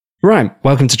Right,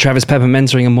 welcome to Travis Pepper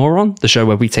Mentoring a Moron, the show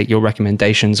where we take your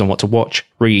recommendations on what to watch,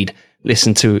 read,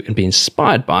 listen to, and be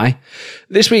inspired by.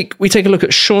 This week, we take a look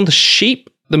at Shaun the Sheep,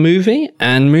 the movie,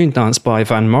 and Moondance by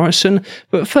Van Morrison.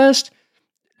 But first,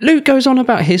 Luke goes on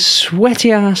about his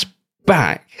sweaty-ass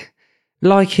back,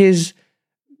 like his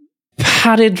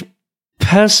padded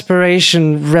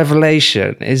perspiration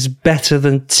revelation is better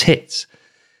than tits,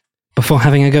 before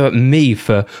having a go at me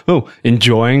for,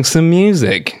 enjoying some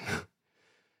music.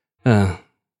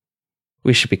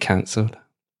 We should be cancelled.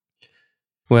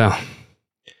 Well,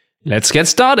 let's get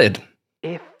started.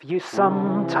 If you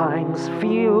sometimes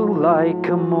feel like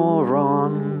a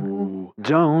moron,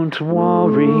 don't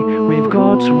worry, we've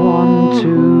got one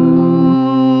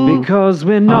too. Because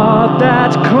we're not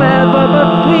that clever,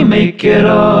 but we make it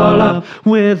all up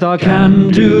with our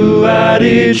can-do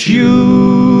attitude.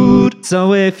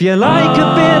 So if you like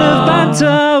a bit of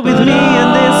banter with me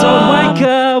and this old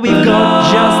wanker, we've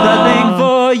got just the thing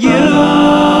for you.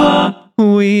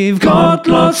 We've got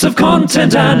lots of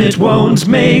content and it won't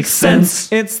make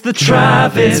sense. It's the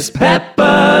Travis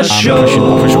Pepper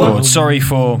Show. Sorry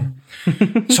for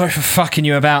fucking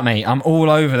you about, mate. I'm all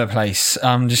over the place.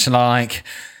 I'm just like,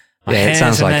 it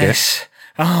sounds like it.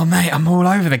 Oh, mate, I'm all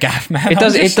over the gaff, man.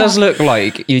 It does look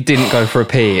like you didn't go for a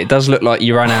pee. It does look like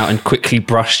you ran out and quickly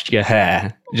brushed your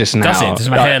hair just now. Does it? Does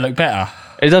my hair look better?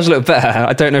 It does look better.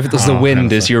 I don't know if it was the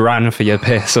wind as you ran for your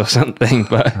piss or something,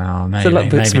 but it's a little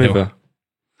bit smoother.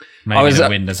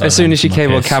 As soon as you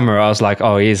came on camera, I was like,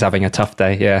 oh, he's having a tough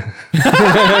day, yeah.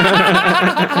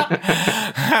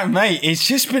 Mate, it's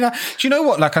just been do you know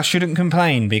what? Like, I shouldn't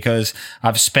complain because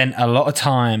I've spent a lot of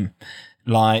time,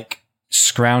 like,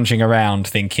 scrounging around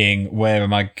thinking, where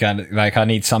am I going? Like, I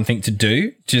need something to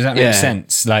do. Does that make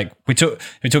sense? Like, we're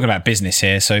talking about business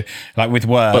here. So, like, with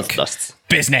work,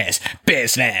 business.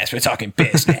 We're talking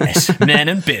business, men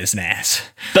and business.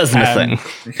 Businessing.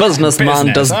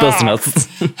 Businessman does business.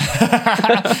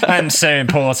 I'm so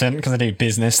important because I do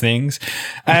business things.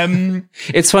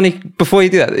 It's funny, before you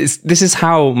do that, this is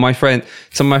how my friend,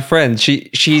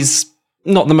 she's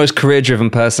not the most career-driven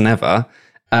person ever,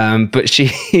 but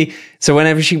so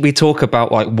whenever we talk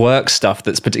about like work stuff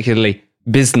that's particularly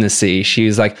businessy, she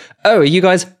was like, "Oh, are you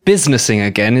guys businessing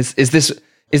again? Is this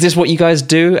what you guys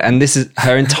do?" And this is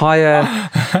her entire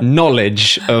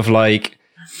knowledge of like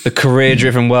the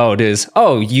career-driven world is,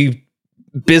 you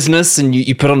business and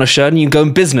you put on a shirt and you go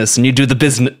in business and you do the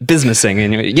businessing.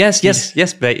 And you're, yes,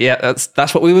 mate, yeah,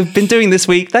 that's what we've been doing this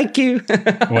week. Thank you.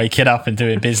 Wake it up and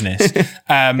doing business.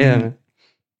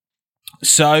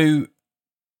 So.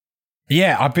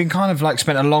 Yeah, I've been kind of like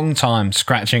spent a long time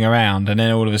scratching around and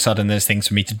then all of a sudden there's things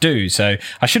for me to do. So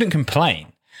I shouldn't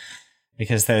complain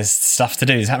because there's stuff to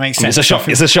do. Does that make sense?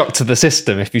 It's a shock to the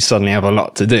system if you suddenly have a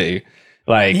lot to do.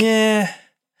 Like, yeah,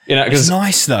 it's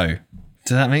nice though.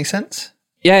 Does that make sense?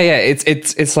 Yeah.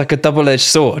 It's like a double-edged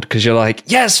sword because you're like,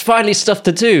 yes, finally stuff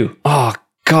to do. Oh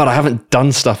God, I haven't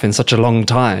done stuff in such a long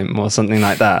time or something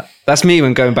like that. That's me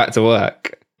when going back to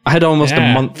work. I had almost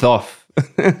a month off.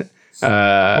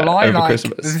 Over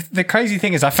Christmas. The crazy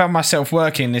thing is I found myself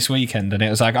working this weekend and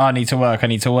it was like, I need to work.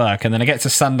 And then I get to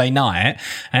Sunday night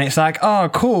and it's like, oh,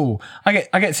 cool. I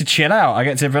get to chill out. I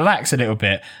get to relax a little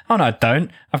bit. Oh, no, I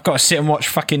don't. I've got to sit and watch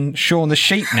fucking Shaun the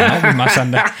Sheep now with my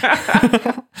Sunday.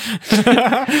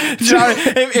 So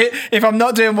if I'm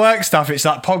not doing work stuff, it's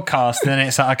like podcast. And then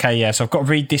it's like, okay, yeah, so I've got to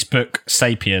read this book,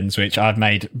 Sapiens, which I've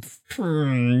made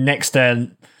next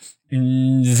to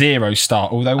 0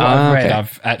 start, although what I've read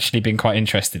I've actually been quite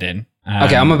interested in.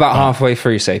 I'm about halfway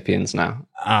through Sapiens now.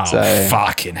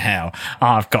 Fucking hell.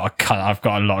 I've got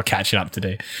a lot of catching up to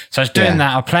do. So I was doing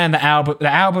that. I'm playing the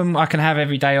album I can have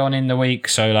every day on in the week,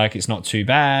 so like it's not too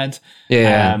bad.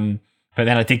 But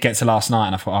then I did get to last night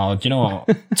and I thought, do you know what?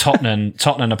 Tottenham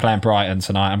are playing Brighton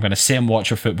tonight. I'm going to sit and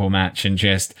watch a football match and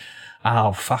just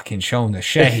fucking Shaun the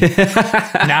Sheep.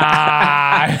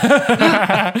 Nah.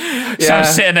 So I'm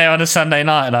sitting there on a Sunday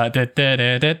night like. Well,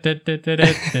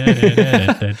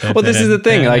 this is the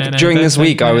thing. Like during this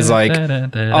week, I was like,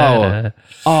 I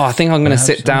think I'm going to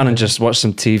sit down and just watch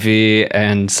some TV.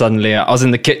 And suddenly I was in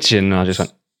the kitchen and I just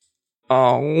went,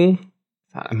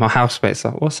 my housemate's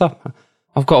like, what's up?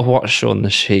 I've got to watch Shaun the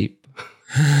Sheep.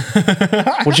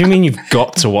 What do you mean you've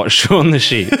got to watch Shaun the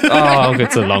Sheep? Oh,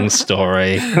 it's a long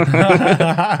story.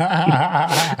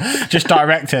 Just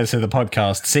direct us to the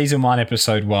podcast, season 1,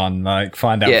 episode 1. Like,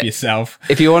 find out for yourself.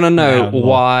 If you want to know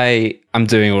why I'm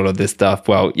doing all of this stuff,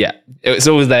 well, yeah, it's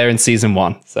always there in season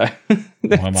 1. So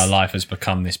why my life has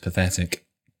become this pathetic.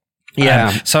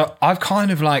 Yeah. So I've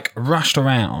kind of like rushed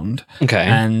around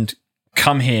and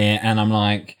come here and I'm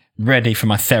like ready for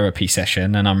my therapy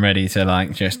session and I'm ready to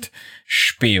like just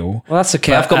spiel. Well, that's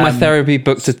okay. I've got my therapy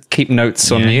book to keep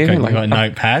notes on you. You've got a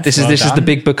notepad. This is the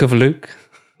big book of Luke.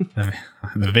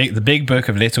 the big book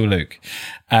of little Luke.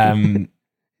 You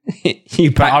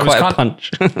pack quite a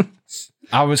punch.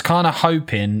 I was kind of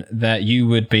hoping that you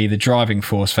would be the driving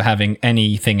force for having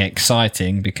anything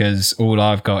exciting, because all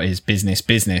I've got is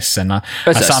business, and I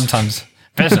sometimes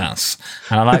business,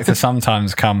 and I like to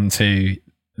sometimes come to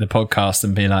the podcast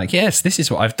and be like, yes, this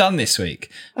is what I've done this week,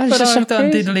 but I've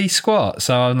done diddly squat.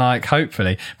 So I'm like,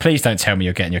 hopefully, please don't tell me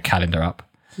you're getting your calendar up.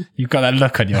 You've got that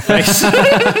look on your face.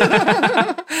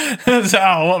 So,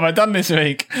 what have I done this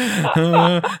week?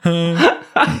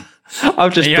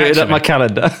 I've just booted up my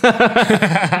calendar.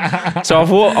 So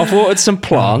I've watered some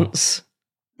plants.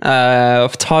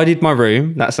 I've tidied my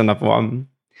room. That's another one.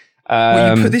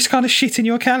 Well, you put this kind of shit in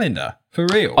your calendar? For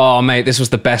real? Oh, mate, this was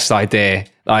the best idea.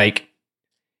 Like,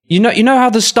 you know how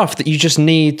the stuff that you just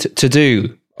need to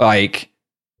do, like,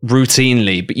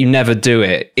 routinely, but you never do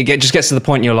it. It just gets to the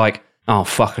point you're like, oh,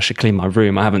 fuck, I should clean my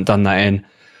room. I haven't done that in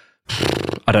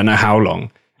I don't know how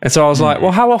long. And so I was like,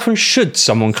 well, how often should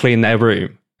someone clean their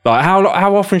room? Like,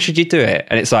 how often should you do it?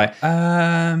 And it's like,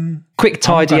 quick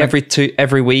tidy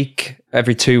every week,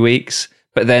 every 2 weeks,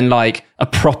 but then like a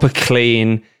proper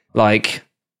clean, like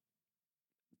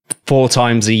 4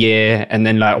 times a year, and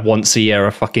then like once a year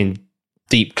a fucking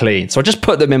deep clean. So I just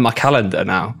put them in my calendar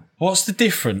now. What's the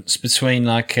difference between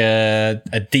like a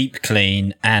deep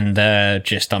clean and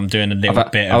just I'm doing a little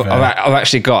bit of? I've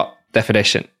actually got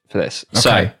definition for this. Okay.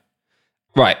 So,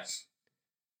 right.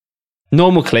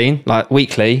 Normal clean, like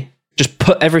weekly, just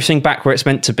put everything back where it's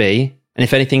meant to be. And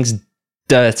if anything's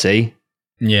dirty,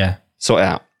 sort it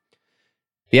out.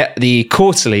 Yeah, the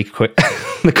quarterly clean.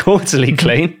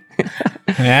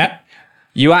 Yeah.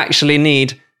 You actually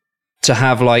need to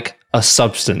have like a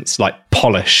substance, like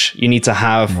polish. You need to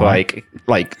have like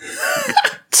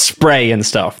spray and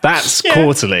stuff. That's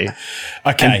quarterly.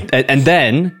 Okay. And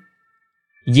then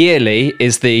yearly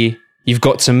is you've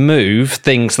got to move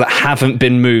things that haven't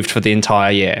been moved for the entire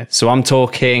year. So I'm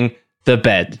talking the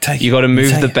bed. You got to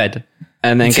move the bed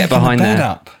and then get behind the bed there.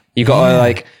 up. You got to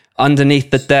like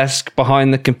underneath the desk,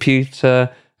 behind the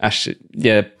computer,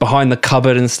 behind the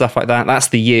cupboard and stuff like that. That's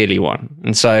the yearly one.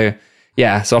 And so,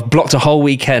 so I've blocked a whole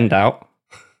weekend out.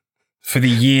 For the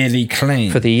yearly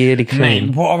clean.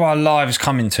 Mate, what are our lives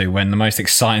coming to when the most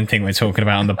exciting thing we're talking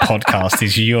about on the podcast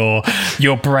is your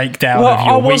breakdown of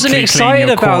your weekly clean,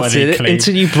 your quarterly clean? I wasn't excited about it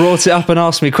until you brought it up and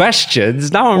asked me questions.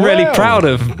 Now I'm really proud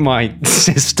of my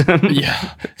system.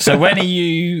 Yeah. So when are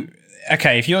you...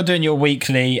 Okay, if you're doing your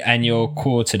weekly and your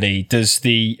quarterly, does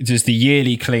the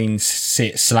yearly clean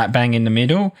sit slap bang in the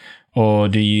middle? Or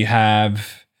do you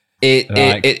have...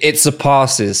 It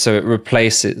surpasses, so it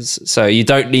replaces. So you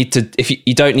don't need to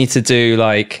you don't need to do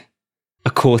like a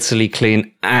quarterly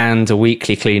clean and a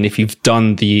weekly clean if you've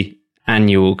done the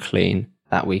annual clean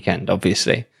that weekend.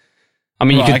 Obviously, I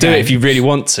mean you could do it if you really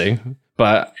want to,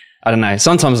 but I don't know.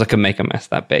 Sometimes I can make a mess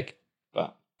that big.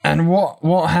 And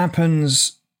what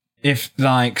happens if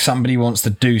like somebody wants to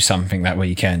do something that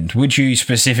weekend? Would you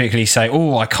specifically say,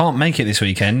 oh, I can't make it this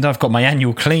weekend, I've got my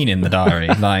annual clean in the diary?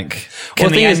 Like,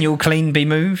 can the annual clean be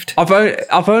moved?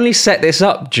 I've only set this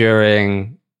up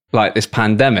during like this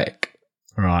pandemic.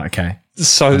 Right, okay.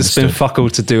 So it's been fuck all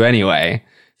to do anyway.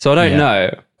 So I don't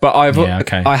know. But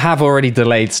I have already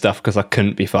delayed stuff because I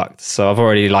couldn't be fucked. So I've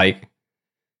already like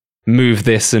moved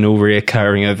this, and all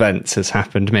reoccurring events has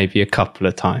happened maybe a couple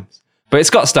of times. But it's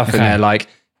got stuff in there like,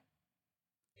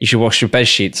 you should wash your bed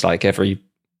sheets like every...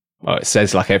 Well, it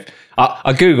says like every...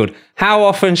 I Googled, how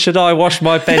often should I wash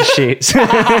my bed sheets?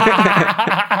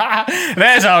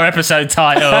 There's our episode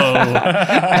title. How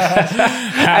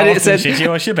often should you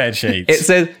wash your bed sheets? It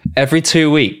said every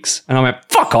 2 weeks. And I went,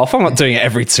 fuck off, I'm not doing it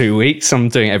every 2 weeks. I'm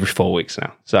doing it every 4 weeks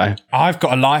now. So I've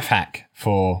got a life hack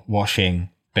for washing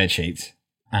bed sheets.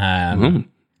 Yeah,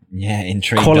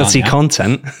 intrigued. Quality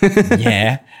content.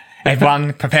 Yeah.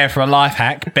 Everyone prepare for a life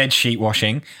hack, bed sheet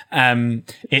washing.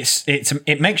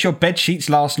 It makes your bed sheets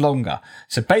last longer.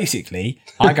 So basically,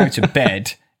 I go to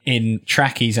bed in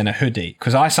trackies and a hoodie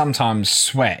because I sometimes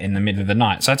sweat in the middle of the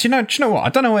night. So do you know what? I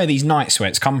don't know where these night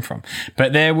sweats come from,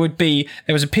 but there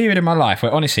was a period in my life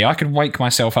where honestly I could wake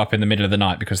myself up in the middle of the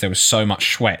night because there was so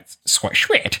much sweaty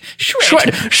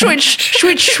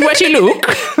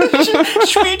Luke.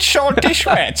 Sweet shorty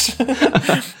sweat.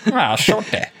 Wow,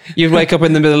 shorty. You'd wake up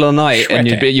in the middle of the night and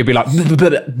you'd be like...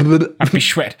 I'd be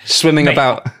sweat. Swimming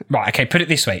about. Right, okay, put it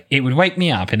this way. It would wake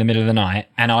me up in the middle of the night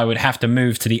and I would have to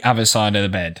move to the other side of the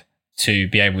bed to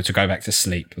be able to go back to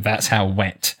sleep. That's how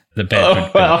wet the bed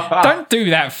would be. Don't do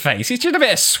that face. It's just a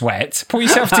bit of sweat. Pull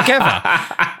yourself together.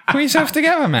 Pull yourself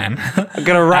together, man. I'm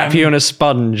gonna wrap you in a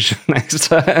sponge next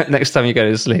time you go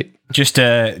to sleep. Just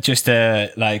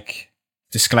a like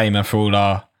disclaimer for all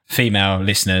our female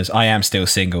listeners. I am still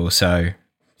single, so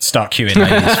start queuing,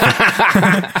 ladies.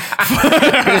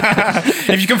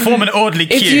 If you can form an orderly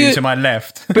queue to my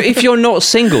left. But if you're not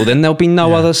single, then there'll be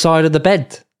no other side of the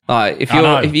bed. Like if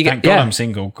you thank God I'm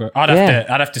single. I'd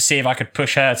have to see if I could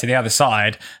push her to the other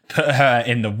side, put her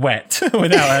in the wet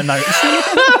without her noticing.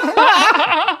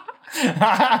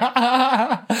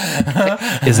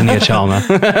 Isn't he a charmer?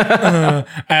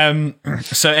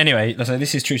 So anyway, so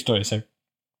this is true story. So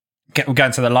we're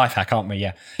going to the life hack, aren't we?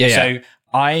 Yeah. So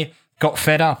I got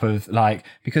fed up of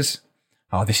because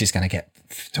this is going to get.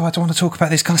 Do I want to talk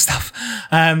about this kind of stuff?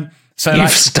 So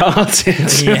you've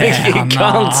started. Yeah, you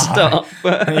can't stop.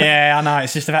 Yeah, I know.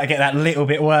 It's just about to get that little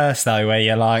bit worse though, where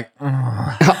you're like,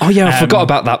 I forgot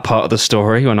about that part of the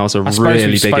story when I was a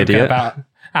really big idiot.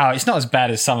 It's not as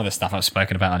bad as some of the stuff I've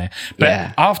spoken about on here.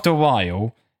 But after a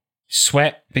while,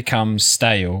 sweat becomes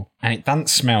stale and it doesn't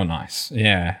smell nice.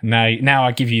 Yeah. Now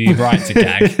I give you the right to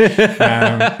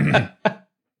gag.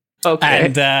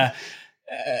 Okay. And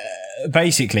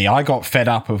basically, I got fed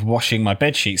up of washing my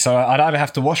bed sheets. So I'd either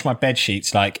have to wash my bed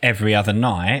sheets like every other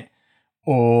night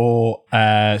or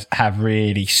have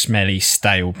really smelly,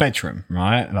 stale bedroom,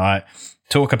 right? Like,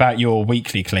 talk about your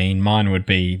weekly clean. Mine would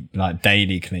be like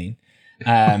daily clean.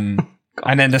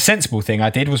 And then the sensible thing I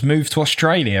did was move to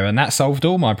Australia, and that solved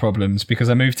all my problems because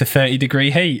I moved to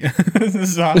 30-degree heat.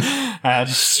 So I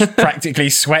just practically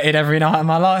sweated every night of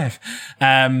my life.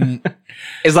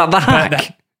 Is that the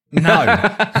hack? No.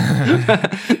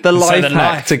 The life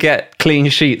hack to get clean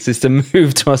sheets is to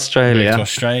move to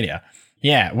Australia.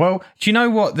 Yeah. Well, do you know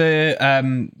what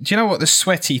the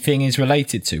sweaty thing is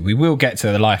related to? We will get to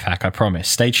the life hack, I promise.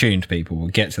 Stay tuned, people. We'll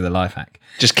get to the life hack.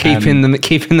 Just keeping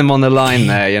them on the line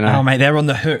there, you know. Oh, mate, they're on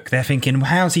the hook. They're thinking,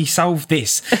 how's he solved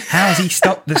this? How's he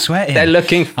stopped the sweating? They're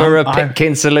looking for a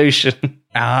Pitkin solution.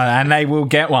 And they will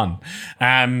get one.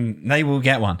 They will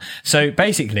get one. So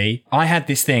basically, I had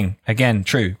this thing, again,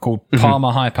 true, called Palmer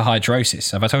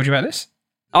hyperhidrosis. Have I told you about this?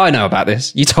 I know about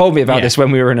this. You told me about this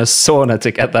when we were in a sauna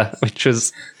together, which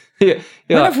was... When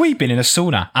have we been in a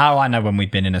sauna? Oh, I know when we've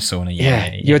been in a sauna.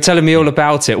 Yeah. You were telling me all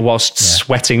about it whilst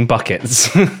sweating buckets.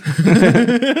 Well,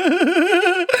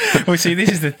 see,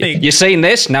 this is the thing. You've seen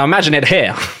this? Now imagine it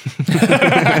here.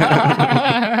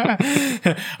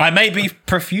 I may be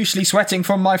profusely sweating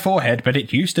from my forehead, but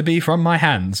it used to be from my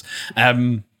hands.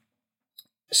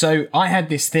 So I had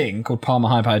this thing called Palmer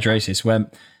hyperhidrosis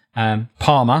where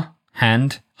Palmer,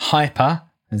 hand, hyper,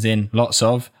 as in lots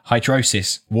of,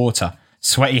 hydrosis, water,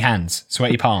 sweaty hands,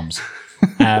 sweaty palms.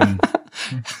 I'm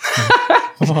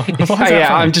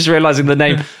just realising the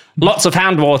name. Lots of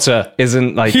hand water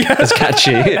isn't as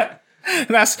catchy.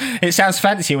 It sounds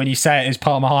fancy when you say it as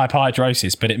Palmer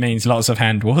hyperhidrosis, but it means lots of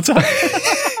hand water.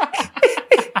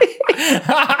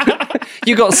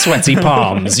 You got sweaty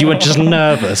palms. You were just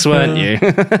nervous, weren't you?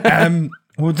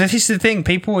 Well, this is the thing.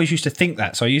 People always used to think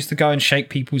that. So I used to go and shake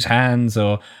people's hands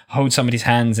or hold somebody's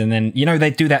hands. And then,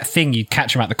 they'd do that thing. You'd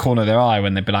catch them at the corner of their eye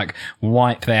when they'd be like,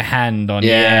 wipe their hand on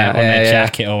their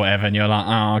jacket or whatever. And you're like,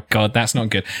 oh, God, that's not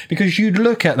good. Because you'd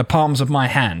look at the palms of my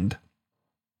hand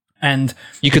and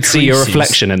you could see your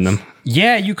reflection in them.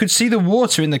 Yeah, you could see the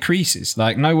water in the creases.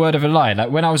 Like, no word of a lie.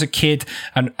 Like, when I was a kid,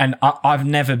 and I've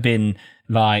never been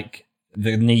like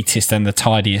the neatest and the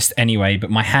tidiest anyway, but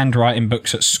my handwriting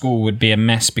books at school would be a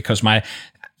mess because my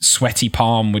sweaty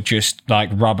palm would just like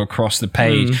rub across the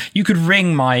page. You could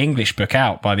wring my English book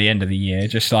out by the end of the year,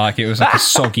 just like it was like a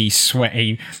soggy,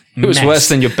 sweaty It was mess. worse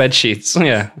than your bed sheets.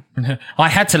 Yeah. I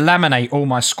had to laminate all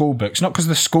my school books, not because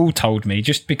the school told me,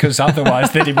 just because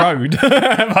otherwise they'd erode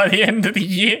by the end of the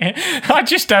year. I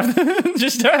just have the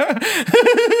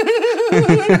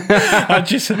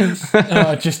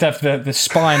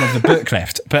spine of the book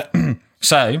left. But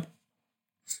so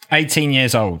 18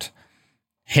 years old,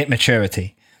 hit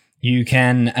maturity. You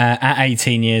can, at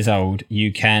 18 years old,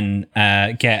 you can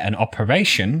get an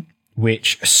operation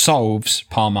which solves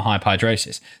Palmer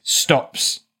hyperhidrosis,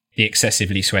 stops the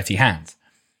excessively sweaty hands.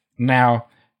 Now,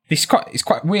 it's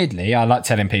quite weirdly, I like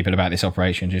telling people about this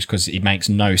operation just because it makes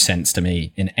no sense to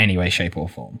me in any way, shape or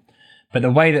form. But the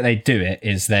way that they do it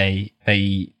is they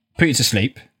put you to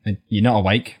sleep. You're not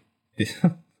awake.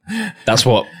 That's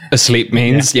what asleep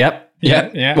means. Yeah.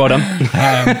 Yep. Yeah. Well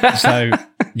done. So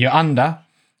you're under.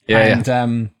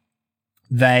 And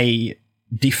they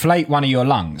deflate one of your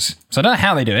lungs. So I don't know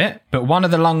how they do it, but one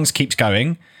of the lungs keeps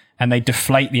going and they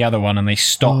deflate the other one and they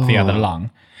stop the other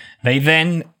lung. They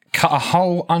then cut a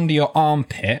hole under your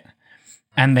armpit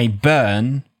and they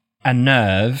burn a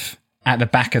nerve at the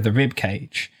back of the rib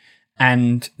cage.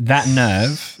 And that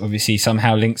nerve, obviously,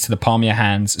 somehow links to the palm of your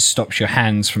hands, stops your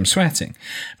hands from sweating.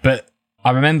 But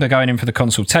I remember going in for the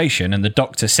consultation and the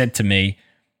doctor said to me,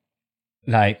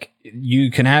 like, you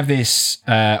can have this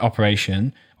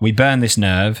operation, we burn this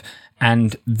nerve,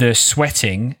 and the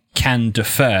sweating can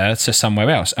defer to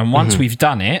somewhere else. And once we've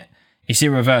done it, it's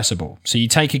irreversible. So you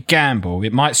take a gamble.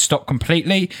 It might stop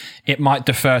completely. It might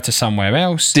defer to somewhere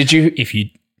else. Was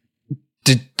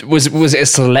it a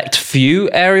select few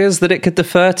areas that it could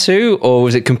defer to, or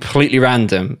was it completely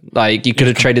random? Like you could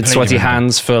have traded sweaty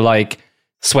hands for like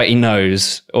sweaty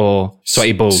nose or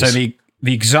sweaty balls. So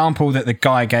the example that the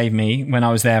guy gave me when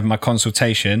I was there for my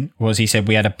consultation was he said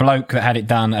we had a bloke that had it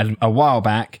done a while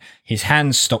back. His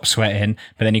hands stopped sweating,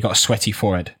 but then he got a sweaty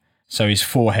forehead. So his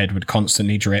forehead would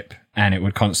constantly drip and it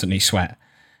would constantly sweat.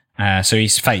 So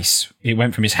his face, it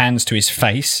went from his hands to his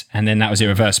face, and then that was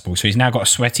irreversible. So he's now got a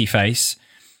sweaty face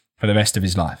for the rest of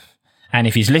his life. And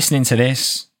if he's listening to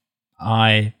this,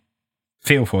 I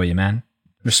feel for you, man.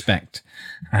 Respect.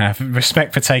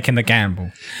 Respect for taking the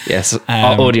gamble. Yes,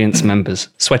 our audience members,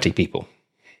 sweaty people.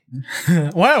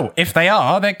 Well, if they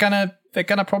are, they're gonna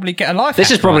probably get a life.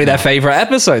 This is probably their favourite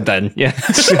episode then. Yeah.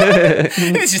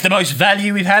 This is the most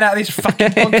value we've had out of this fucking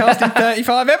podcast in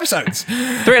 35 episodes.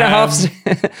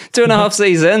 2.5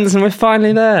 seasons, and we're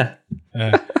finally there.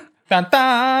 Dun, dun,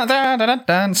 dun, dun, dun,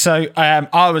 dun. So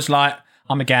I was like,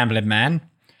 I'm a gambling man.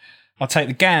 I'll take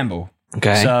the gamble.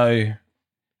 Okay. So,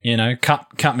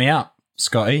 cut me up,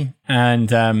 Scotty.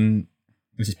 And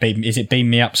is it beam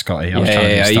me up, Scotty?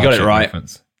 Yeah, you got it right.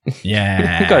 Reference.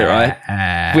 Yeah. You got it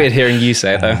right. Weird hearing you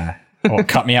say it, though. Or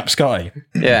cut me up, Scotty.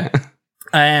 Yeah.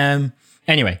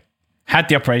 Anyway, had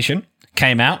the operation,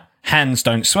 came out, hands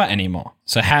don't sweat anymore.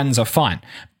 So hands are fine.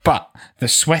 But the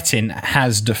sweating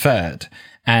has deferred,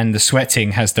 and the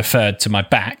sweating has deferred to my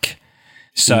back.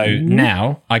 So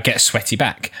now I get sweaty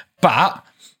back. But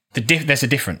there's a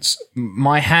difference.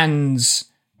 My hands,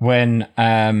 when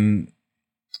I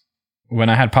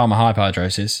had palmar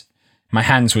hyperhidrosis, my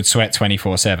hands would sweat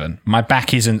 24/7. My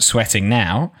back isn't sweating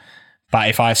now, but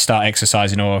if I start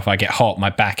exercising or if I get hot, my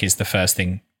back is the first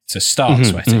thing to start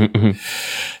sweating.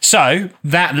 So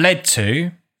that led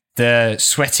to the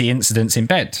sweaty incidents in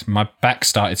bed. My back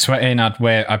started sweating.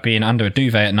 I'd be in under a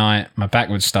duvet at night. My back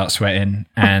would start sweating,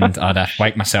 and I'd have to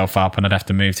wake myself up, and I'd have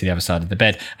to move to the other side of the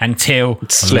bed until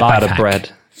slip out of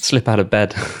bread. Slip out of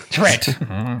bed. Bread.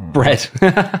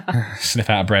 Slip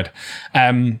out of bread.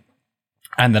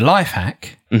 And the life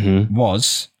hack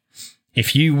was,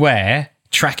 if you wear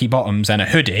tracky bottoms and a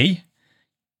hoodie,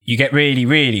 you get really,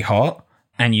 really hot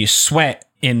and you sweat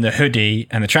in the hoodie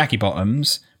and the tracky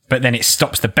bottoms, but then it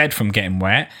stops the bed from getting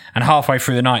wet. And halfway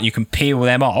through the night, you can peel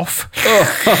them off,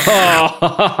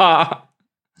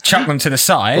 chuck them to the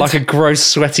side. Like a gross,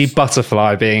 sweaty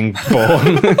butterfly being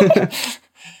born.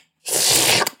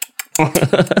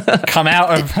 Come out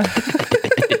of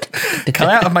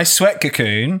my sweat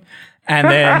cocoon. And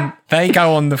then they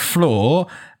go on the floor,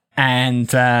 and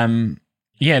then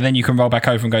you can roll back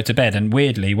over and go to bed. And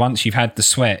weirdly, once you've had the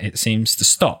sweat, it seems to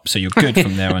stop. So you're good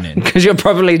from there on in. Because you're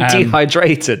probably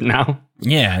dehydrated now.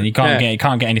 Yeah, you can't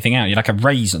get anything out. You're like a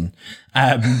raisin.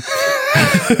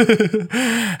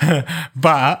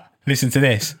 But listen to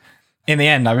this. In the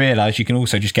end, I realised you can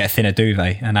also just get a thinner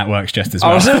duvet, and that works just as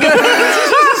well.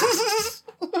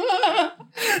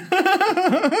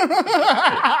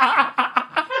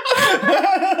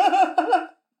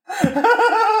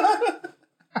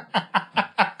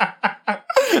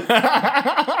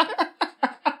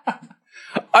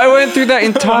 I went through that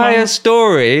entire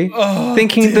story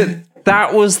thinking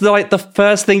that was like the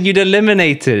first thing you'd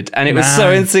eliminated, and it was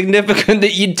so insignificant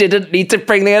that you didn't need to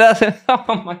bring the other.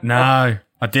 Oh my God. No,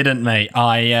 I didn't, mate.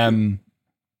 I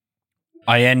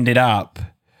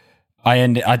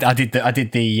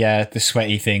did the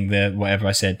sweaty thing, the whatever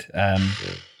I said.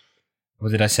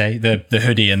 What did I say? The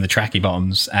hoodie and the tracky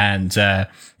bottoms, and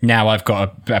now I've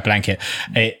got a blanket.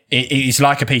 It is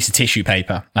like a piece of tissue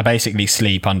paper. I basically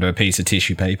sleep under a piece of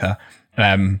tissue paper,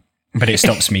 but it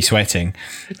stops me sweating.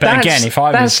 But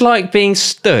that's like being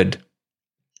stood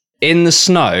in the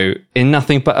snow in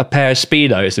nothing but a pair of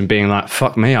Speedos and being like,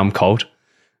 "Fuck me, I'm cold."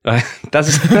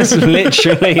 That's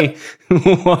literally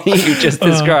what you just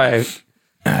described.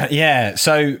 Yeah.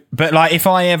 So, but like, if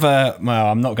I ever,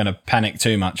 I'm not going to panic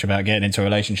too much about getting into a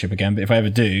relationship again, but if I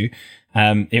ever do,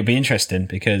 it'll be interesting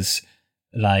because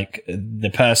like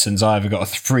the person's either got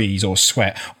to freeze or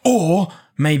sweat, or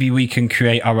maybe we can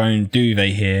create our own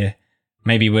duvet here.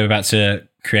 Maybe we're about to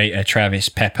create a Travis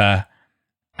Pepper,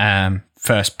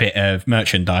 first bit of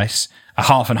merchandise, a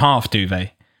half and half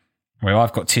duvet, where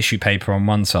I've got tissue paper on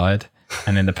one side,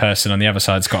 and then the person on the other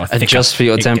side's got a thicker... Adjust for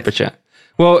your temperature.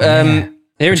 Well,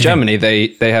 here in Germany,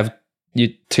 they have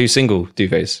two single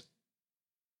duvets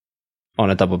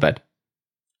on a double bed.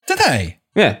 Do they?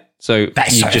 Yeah. So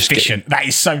that's so efficient. That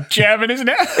is so German, isn't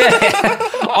it?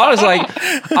 I was like,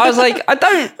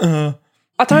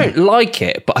 I don't like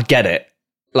it, but I get it.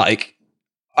 Like,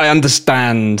 I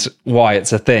understand why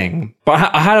it's a thing.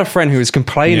 But I had a friend who was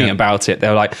complaining about it. They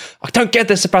were like, I don't get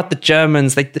this about the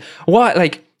Germans.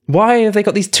 Why have they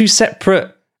got these two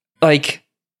separate like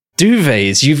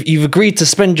duvets? You've agreed to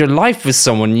spend your life with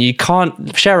someone. You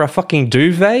can't share a fucking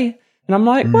duvet. And I'm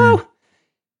like, well,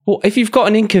 if you've got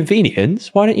an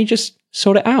inconvenience, why don't you just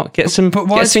sort it out? Get a single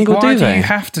duvet. Why do you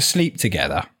have to sleep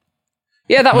together?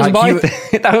 Yeah, that was my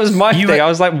thing. That was my thing. I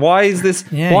was like, why is this?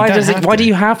 Yeah, why do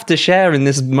you have to share in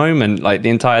this moment like the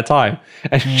entire time?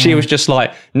 And she was just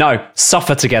like, no,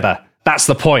 suffer together. That's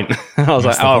the point. And I was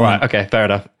like, oh, right. Okay, fair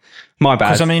enough. My bad.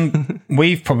 Because, I mean,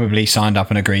 we've probably signed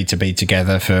up and agreed to be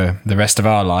together for the rest of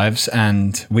our lives,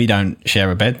 and we don't share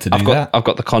a bed to do that. I've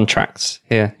got the contracts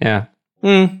here. Yeah.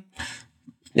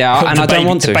 Yeah, and I don't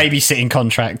want to. The babysitting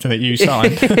contract that you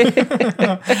signed.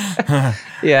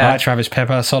 Yeah. I, Travis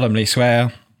Pepper, solemnly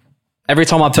swear. Every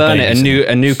time I burn it,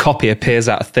 a new copy appears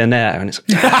out of thin air, and it's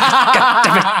God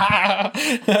damn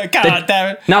it! God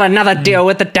damn it! Not another deal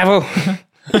with the devil.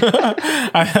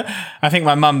 I think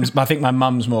my mum's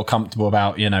more comfortable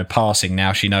about, passing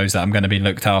now. She knows that I'm going to be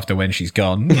looked after when she's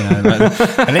gone. But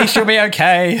at least you'll be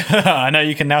okay. I know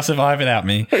you can now survive without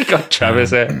me. You got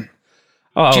Travis here.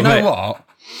 Oh, do you know what?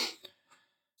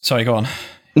 Sorry, go on.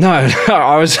 No,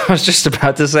 I was just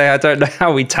about to say I don't know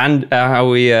how we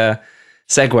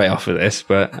segue off of this,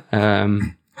 but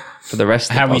for the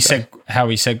rest of how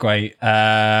we segue.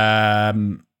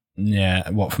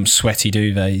 What from sweaty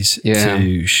duvets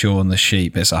to Shaun the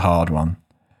Sheep? It's a hard one.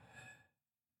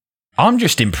 I'm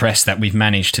just impressed that we've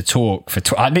managed to talk for.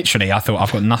 I thought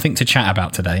I've got nothing to chat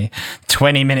about today.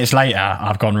 20 minutes later,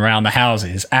 I've gone around the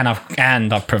houses and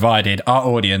I've provided our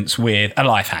audience with a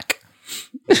life hack.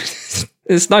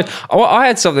 It's nice. I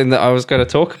had something that I was going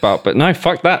to talk about, but no,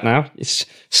 fuck that now. It's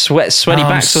sweaty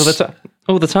backs all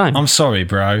the time. I'm sorry,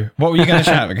 bro. What were you going to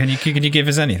chat about? Can you give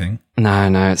us anything?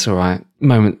 No, it's all right.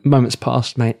 Moments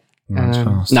past, mate.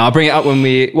 No, I'll bring it up when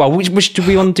which do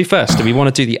we want to do first? Do we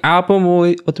want to do the album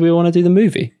or do we want to do the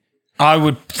movie? I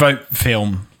would vote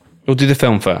film. We'll do the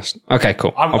film first. Okay,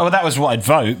 cool. That was what I'd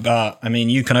vote, but I mean,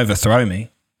 you can overthrow me.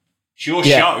 It's your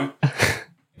show.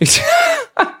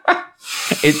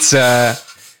 It's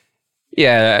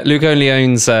Luke only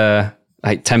owns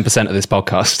like 10% of this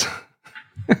podcast.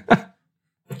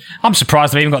 I'm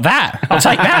surprised I've even got that. I'll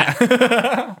take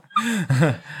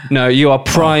that. No, you are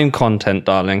prime content,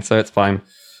 darling, so it's fine.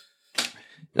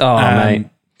 Oh, mate.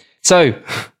 So,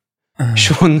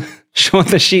 Shaun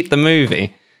the Sheep, the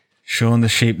movie. Shaun the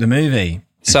Sheep, the movie.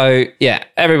 So, yeah,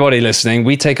 everybody listening,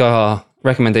 we take our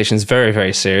recommendations very,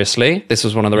 very seriously. This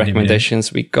was one of the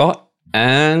recommendations we got.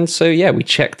 And so, yeah, we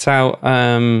checked out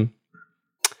Shaun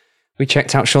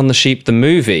the Sheep, the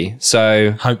movie.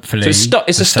 So hopefully it's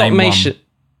a stop motion.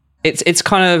 It's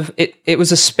kind of it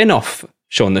was a spin-off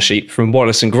Shaun the Sheep from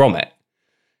Wallace and Gromit.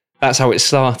 That's how it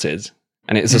started.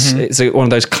 And it's one of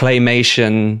those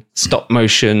claymation stop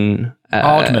motion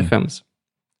films.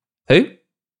 Who?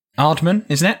 Aardman,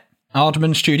 isn't it?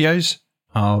 Aardman Studios.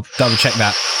 I'll double check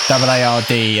that.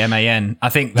 Aardman. I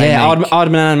think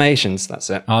Aardman Animations. That's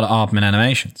it. Aardman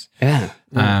Animations. Yeah.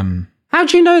 How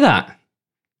do you know that?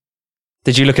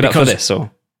 Did you look it up for this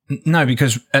or? No,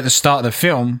 because at the start of the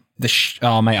film,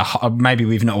 maybe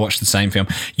we've not watched the same film.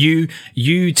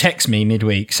 You text me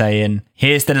midweek saying,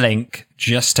 "Here's the link,"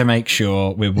 just to make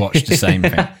sure we've watched the same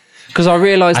film. Because I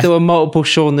realised there were multiple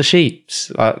Shaun the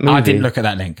Sheeps. I didn't look at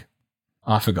that link.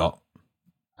 I forgot.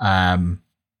 And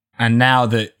now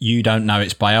that you don't know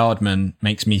it's by Aardman,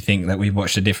 makes me think that we've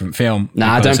watched a different film.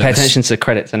 I don't pay attention to the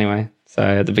credits anyway. So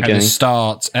at the beginning,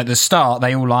 at the start,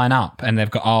 they all line up, and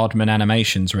they've got Aardman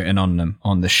Animations written on them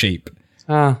on the sheep.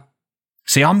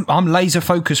 See, I'm laser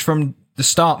focused from the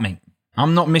start, mate.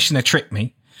 I'm not missing a trick,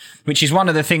 me. Which is one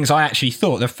of the things I actually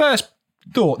thought. The first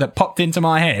thought that popped into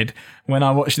my head when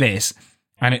I watched this,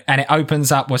 and it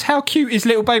opens up, was how cute is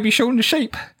little baby Shaun the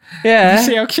Sheep? Yeah. You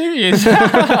see how cute he is?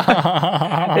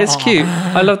 It's cute.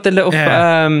 I love the little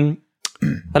a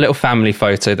little family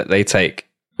photo that they take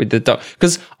with the dog.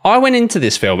 Because I went into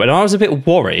this film and I was a bit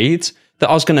worried that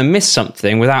I was going to miss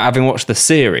something without having watched the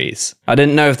series. I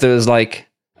didn't know if there was like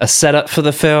a setup for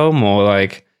the film or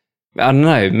like I don't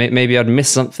know. Maybe I'd miss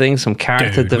something, some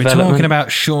character development. We're talking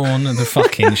about Shaun the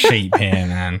fucking sheep here,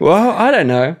 man. Well, I don't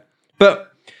know, but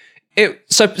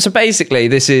so basically,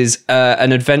 this is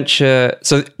an adventure.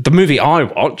 So the movie I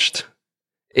watched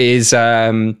is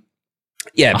basically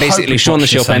Shaun the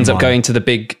Sheep ends up going to the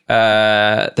big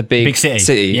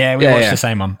city. Yeah, we watched the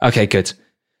same one. Okay, good.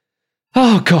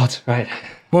 Oh God, right.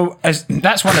 Well,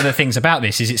 that's one of the things about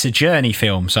this is it's a journey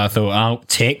film. So I thought,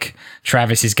 tick,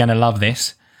 Travis is going to love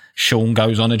this. Shaun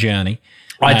goes on a journey.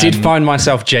 I did find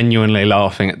myself genuinely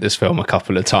laughing at this film a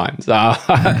couple of times.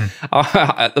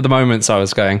 At the moments I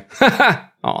was going,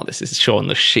 oh, this is Shaun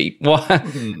the Sheep. What?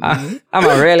 Am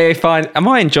I really fine? Am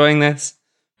I enjoying this?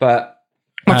 But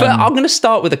I'm going to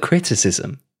start with a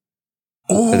criticism.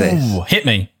 Oh, hit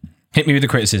me with the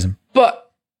criticism.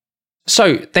 But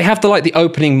so they have the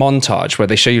opening montage where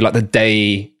they show you the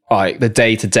day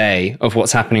to day of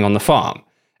what's happening on the farm.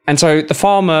 And so the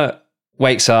farmer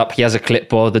wakes up, he has a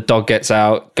clipboard, the dog gets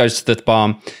out, goes to the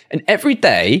farm, and every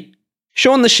day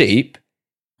Shaun the Sheep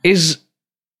is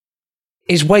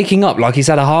waking up like he's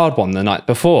had a hard one the night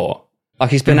before,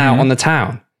 like he's been out on the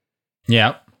town.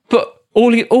 Yeah. But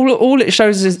all it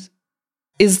shows is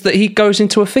that he goes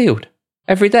into a field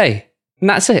every day, and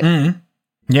that's it. Mm.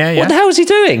 Yeah. What the hell is he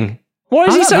doing? Why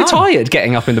is he so tired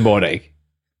getting up in the morning?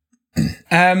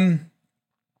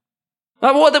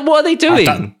 What are they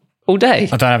doing all day?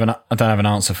 I don't have an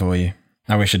answer for you.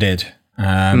 I wish I did.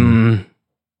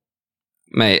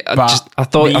 Mate, I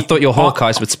thought your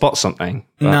Hawkeyes would spot something.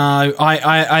 But. No,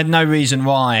 I had no reason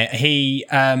why he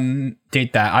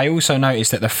did that. I also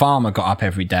noticed that the farmer got up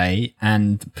every day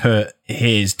and put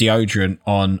his deodorant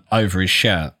on over his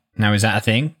shirt. Now, is that a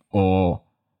thing or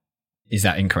is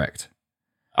that incorrect?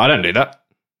 I don't do that.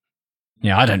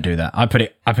 Yeah, I don't do that. I put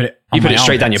it. You put it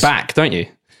straight down your back, don't you?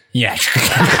 Yeah.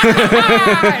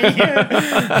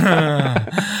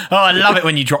 Oh, I love it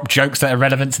when you drop jokes that are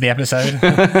relevant to the episode.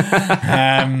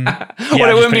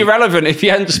 It wouldn't be relevant if you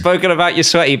hadn't spoken about your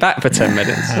sweaty back for 10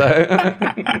 minutes. So.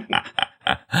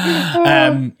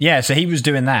 So he was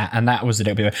doing that, and that was a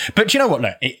little bit. But do you know what?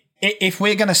 Look, if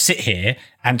we're going to sit here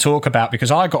and talk about, because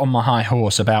I got on my high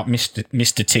horse about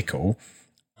Mr. Tickle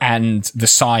and the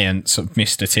science of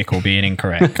Mr. Tickle being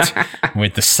incorrect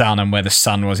with the sun and where the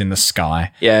sun was in the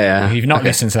sky. Yeah. If you've not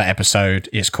listened to that episode,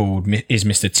 it's called "Is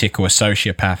Mr. Tickle a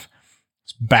Sociopath?"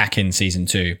 It's back in season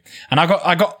 2, and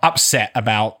I got upset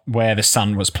about where the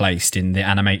sun was placed in the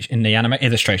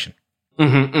illustration.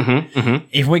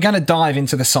 If we're going to dive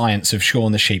into the science of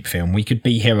Shaun the Sheep film, we could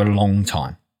be here a long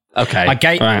time. Okay,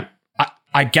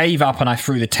 I gave up and I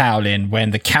threw the towel in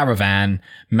when the caravan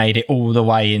made it all the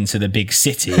way into the big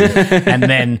city. And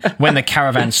then when the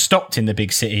caravan stopped in the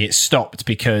big city, it stopped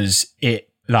because it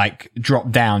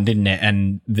dropped down, didn't it?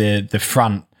 And the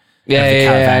front of the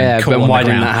caravan But why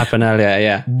didn't that happen earlier?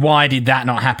 Yeah. Why did that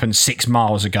not happen 6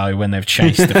 miles ago when they've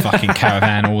chased the fucking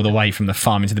caravan all the way from the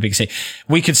farm into the big city?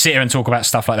 We could sit here and talk about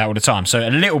stuff like that all the time. So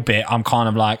a little bit, I'm kind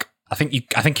of like, I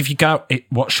think if you go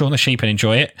watch Shaun the Sheep and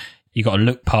enjoy it, you got to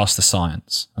look past the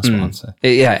science. That's what I'd say.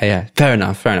 Yeah. Fair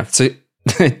enough. So,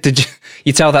 did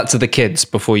you tell that to the kids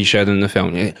before you showed them the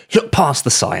film? Look past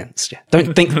the science. Yeah.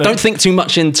 Don't think too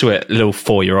much into it, little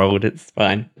 4-year-old. It's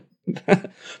fine.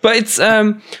 But it's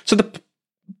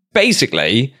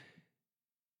basically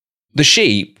the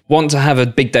sheep want to have a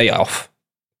big day off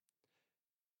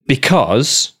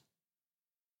because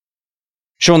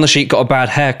Shaun the Sheep got a bad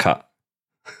haircut.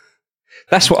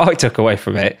 That's what I took away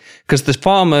from it, because the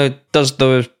farmer does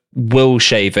the wool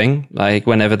shaving,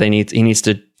 whenever he needs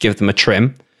to give them a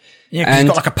trim. Yeah, because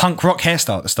he's got a punk rock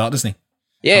hairstyle at the start, doesn't he?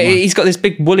 Yeah, he's got this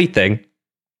big woolly thing.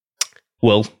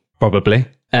 Wool, probably.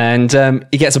 And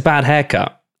he gets a bad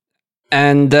haircut.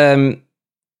 And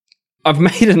I've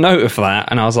made a note of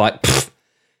that, and I was like,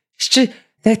 it's just,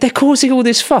 they're causing all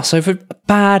this fuss over a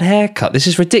bad haircut. This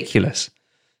is ridiculous.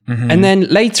 Mm-hmm. And then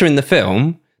later in the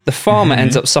film, the farmer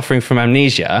ends up suffering from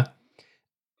amnesia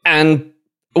and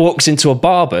walks into a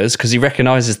barber's because he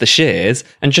recognises the shears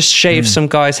and just shaves some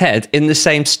guy's head in the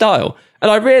same style. And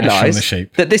I realised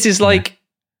that this is that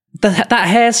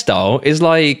hairstyle is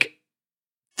like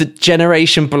the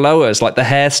generation below us, like the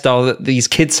hairstyle that these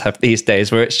kids have these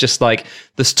days, where it's just like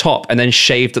this top and then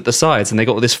shaved at the sides and they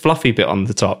got all this fluffy bit on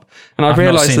the top. And I've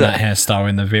realised not seen that hairstyle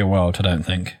in the real world, I don't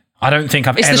think. I've ever walked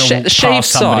the shaved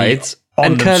past somebody sides on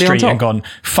and the curly on street top and gone,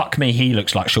 fuck me, he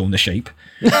looks like Shaun the Sheep.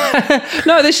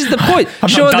 No, this is the point.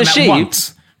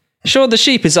 Shaun the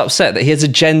Sheep is upset that he has a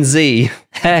Gen Z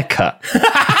haircut.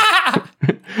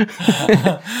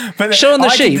 But Shaun the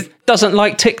Sheep doesn't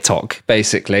like TikTok,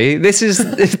 basically. This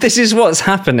is what's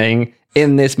happening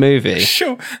in this movie.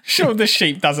 Shaun the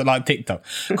Sheep doesn't like TikTok.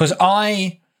 Because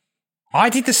I I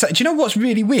did the same. Do you know what's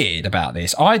really weird about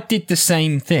this? I did the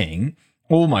same thing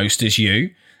almost as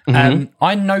you.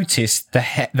 I noticed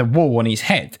the wool on his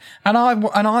head, and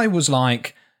I was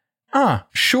like,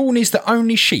 Sean is the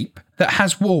only sheep that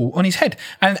has wool on his head,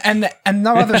 and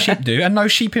no other sheep do, and no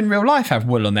sheep in real life have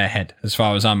wool on their head, as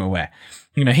far as I'm aware.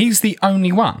 You know, he's the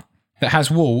only one that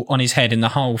has wool on his head in the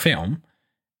whole film.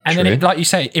 And then, like you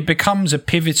say, it becomes a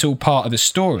pivotal part of the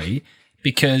story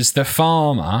because the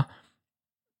farmer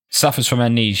suffers from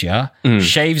amnesia,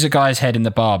 shaves a guy's head in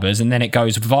the barber's, and then it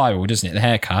goes viral, doesn't it? The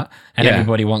haircut, and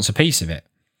everybody wants a piece of it.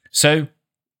 So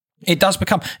it does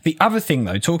become... The other thing,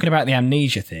 though, talking about the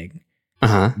amnesia thing,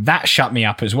 that shut me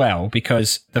up as well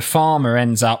because the farmer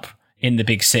ends up in the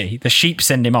big city. The sheep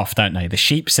send him off, don't they? The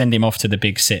sheep send him off to the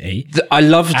big city. I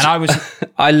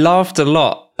laughed a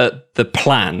lot at the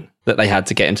plan that they had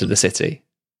to get into the city.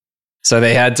 So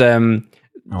they had there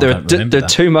are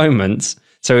two moments.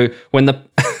 So when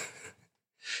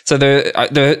so there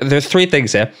are three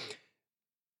things here.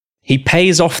 He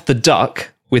pays off the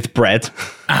duck with bread.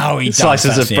 Oh, he does.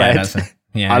 Slices of bread.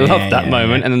 I love that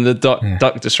moment. And then the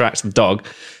duck distracts the dog.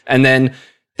 And then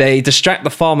they distract the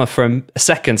farmer for a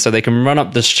second so they can run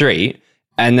up the street,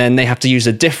 and then they have to use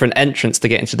a different entrance to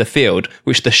get into the field,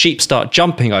 which the sheep start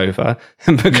jumping over.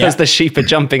 And because the sheep are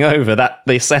jumping over, that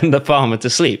they send the farmer to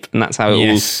sleep, and that's how it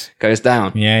all goes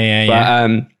down.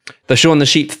 But the Shaun the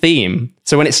Sheep theme,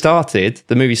 so when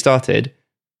the movie started,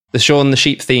 the Shaun the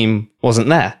Sheep theme wasn't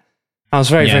there. I was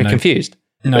very confused.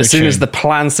 As soon as the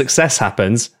planned success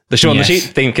happens, the Shaun the Sheep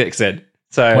theme kicks in.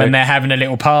 So when they're having a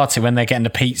little party, when they're getting the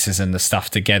pizzas and the stuff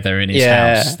together in his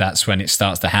house, that's when it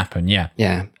starts to happen. Yeah.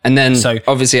 And then,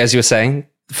 obviously, as you were saying,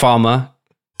 the farmer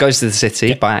goes to the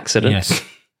city by accident. Yes.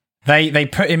 They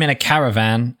put him in a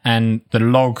caravan, and the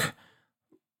log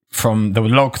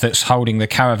that's holding the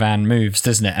caravan moves,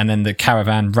 doesn't it? And then the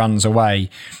caravan runs away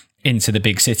into the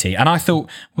big city. And I thought,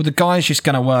 well, the guy's just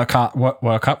going to work up.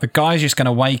 The guy's just going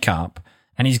to wake up,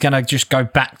 and he's going to just go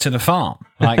back to the farm.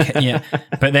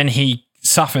 But then he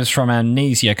suffers from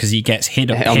amnesia because he gets hit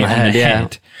on the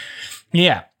head.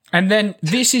 Yeah. And then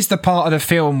this is the part of the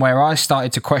film where I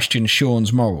started to question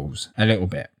Sean's morals a little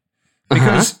bit.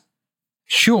 Because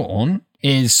Sean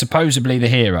is supposedly the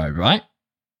hero, right?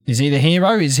 Is he the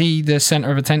hero? Is he the centre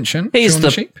of attention? He's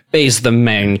the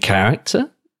main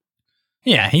character.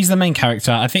 Yeah, he's the main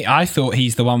character. I thought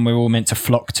he's the one we're all meant to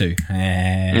flock to.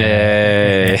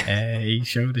 Hey,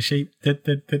 show the sheep.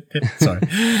 Sorry.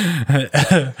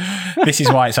 This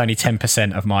is why it's only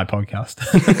 10% of my podcast.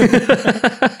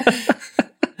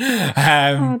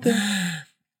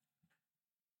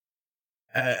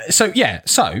 So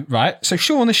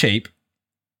Shaun the Sheep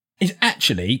is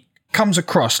actually comes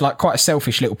across like quite a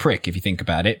selfish little prick if you think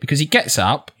about it, because he gets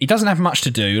up, he doesn't have much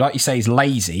to do, like you say, he's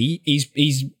lazy,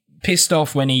 he's pissed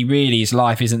off when his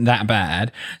life isn't that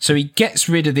bad. So he gets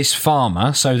rid of this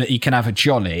farmer so that he can have a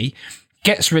jolly,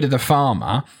 gets rid of the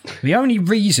farmer. The only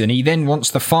reason he then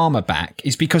wants the farmer back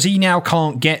is because he now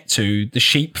can't get to the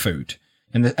sheep food.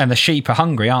 And the sheep are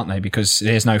hungry, aren't they? Because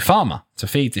there's no farmer to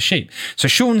feed the sheep. So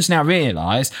Sean's now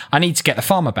realised, I need to get the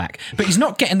farmer back. But he's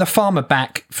not getting the farmer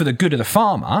back for the good of the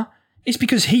farmer. It's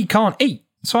because he can't eat.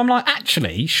 So I'm like,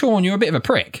 actually, Sean, you're a bit of a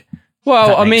prick.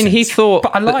 Well, I mean, he thought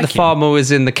that the farmer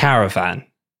was in the caravan.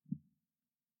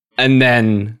 And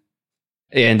then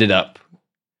it ended up.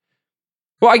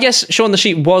 Well, I guess Shaun the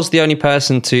Sheep was the only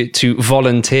person to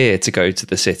volunteer to go to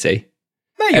the city.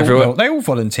 They all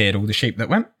volunteered, all the sheep that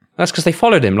went. That's because they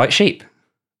followed him like sheep.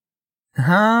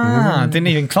 I didn't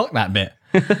even clock that bit.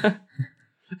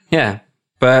 Yeah,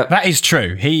 but that is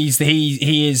true. He is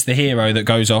the hero that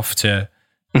goes off to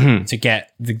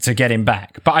get him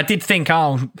back. But I did think,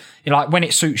 like when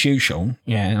it suits you, Sean.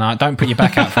 Yeah, like don't put your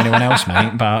back out for anyone else,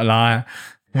 mate. But like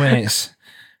when it's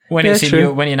when it's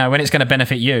going to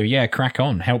benefit you, yeah, crack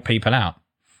on, help people out.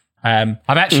 I've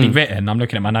actually written. I'm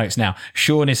looking at my notes now.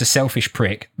 Sean is a selfish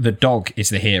prick. The dog is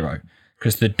the hero.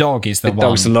 Because the dog is the one. The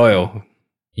dog's loyal.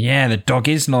 Yeah, the dog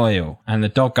is loyal. And the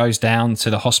dog goes down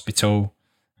to the hospital,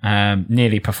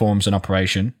 nearly performs an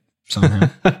operation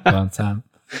somehow.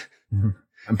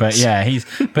 But yeah,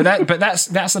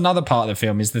 that's another part of the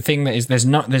film, is the thing that is there's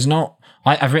not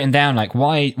I've written down like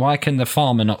why can the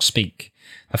farmer not speak?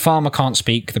 The farmer can't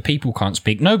speak, the people can't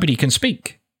speak, nobody can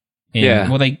speak.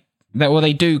 Well,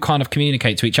 they do kind of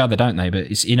communicate to each other, don't they?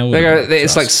 But it's inaudible.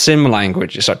 It's like sim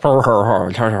language. It's like they're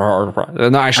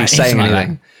not actually saying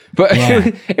anything. But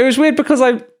it was weird because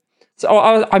I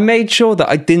made sure that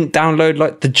I didn't download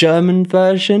like the German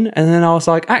version, and then I was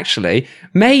like, actually,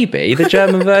 maybe the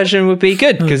German version would be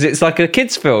good because it's like a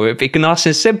kids' film. It'd be nice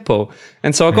and simple.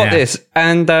 And so I got this,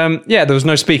 and there was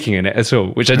no speaking in it at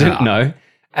all, which I didn't know.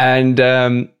 And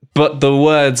but the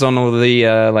words on all the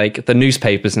like the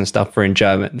newspapers and stuff were in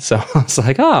German, so I was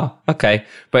like, oh, okay.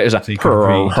 But it was like,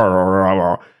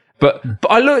 but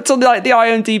I looked on like the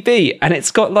IMDb, and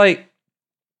it's got like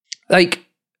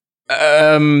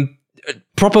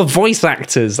proper voice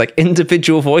actors, like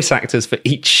individual voice actors for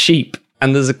each sheep.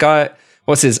 And there's a guy,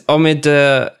 what's his Omid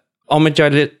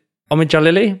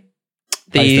Jalili,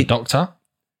 the doctor.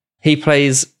 He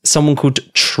plays someone called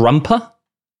Trumper.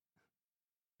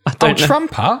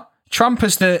 Trumper?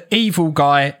 Trumper's the evil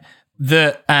guy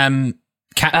that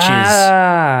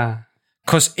catches.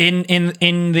 Because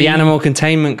in the animal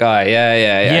containment guy,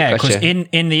 yeah. Because gotcha.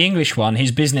 in the English one,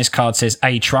 his business card says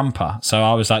a trumper. So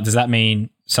I was like, does that mean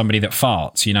somebody that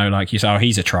farts? You know, like you say, oh,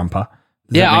 he's a trumper.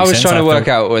 I was trying to work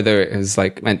out whether it was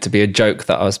like meant to be a joke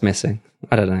that I was missing.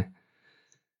 I don't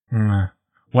know.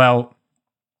 Well,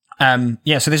 so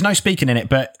there's no speaking in it,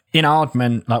 but in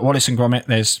Aardman, like Wallace and Gromit,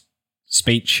 there's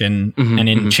speech and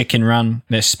in Chicken Run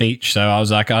there's speech. So I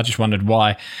was like, I just wondered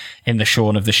why in the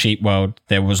Shaun of the Sheep world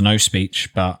there was no speech,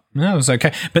 but no, it was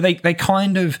okay. But they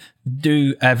kind of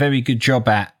do a very good job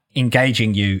at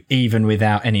engaging you even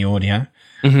without any audio.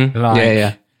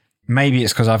 Maybe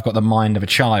it's because I've got the mind of a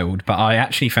child, but I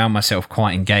actually found myself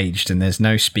quite engaged, and there's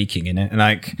no speaking in it, and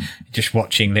like just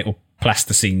watching little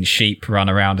plasticine sheep run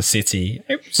around a city.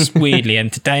 It was weirdly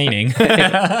entertaining.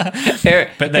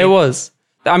 It was.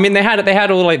 I mean, they had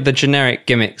all like the generic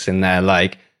gimmicks in there.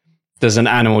 Like, there's an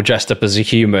animal dressed up as a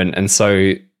human, and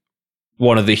so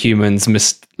one of the humans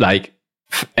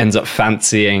ends up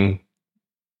fancying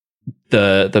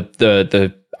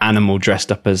the animal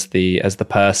dressed up as the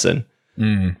person.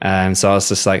 So I was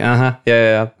just like,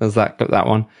 yeah, there's that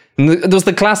one. And there was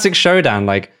the classic showdown.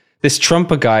 Like, this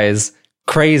Trumper guy is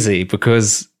crazy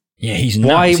because he's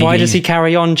nuts. Why does he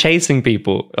carry on chasing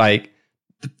people? Like,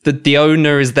 the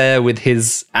owner is there with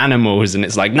his animals, and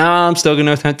it's like, I'm still going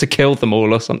to have to kill them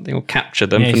all or something, or capture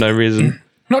them for no reason.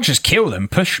 Not just kill them,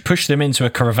 push them into a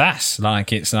crevasse,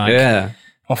 like it's like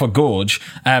off a gorge.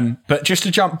 But just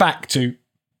to jump back to,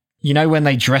 when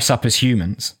they dress up as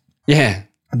humans. Yeah.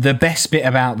 The best bit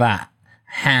about that,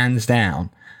 hands down,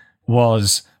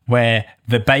 was where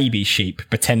the baby sheep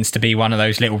pretends to be one of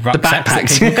those little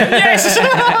rucksacks. The backpacks. Yes!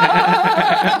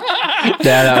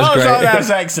 Yeah, that was great. That was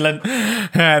excellent.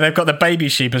 They've got the baby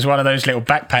sheep as one of those little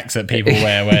backpacks that people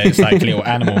wear, where it's like little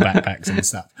animal backpacks and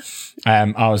stuff.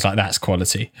 I was like, that's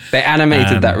quality. They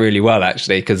animated that really well,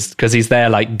 actually, because he's there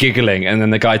like giggling, and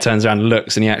then the guy turns around and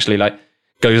looks, and he actually like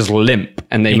goes limp,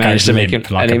 and they managed to make him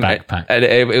like a backpack. And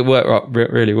it worked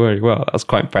really, really well. That was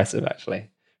quite impressive, actually,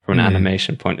 from an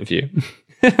animation point of view.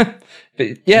 But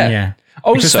yeah.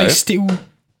 Also, because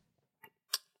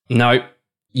no,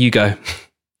 you go.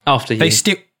 After they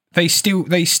still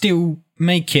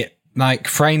make it like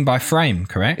frame by frame,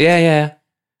 correct? Yeah.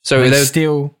 So they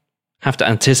still have to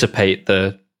anticipate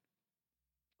the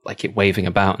like it waving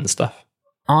about and stuff.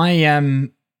 I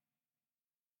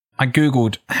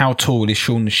googled how tall is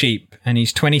Shaun the Sheep, and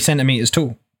he's 20 centimeters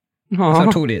tall. That's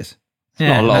how tall he is.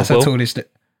 That's how tall his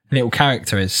little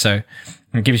character is. So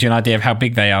it gives you an idea of how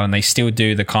big they are, and they still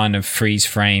do the kind of freeze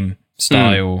frame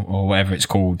style or whatever it's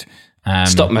called.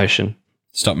 Stop motion.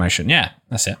 Stop motion, yeah,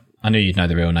 that's it. I knew you'd know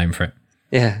the real name for it.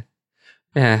 Yeah.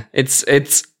 It's.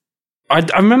 I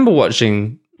remember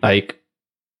watching like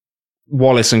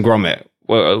Wallace and Gromit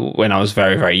when I was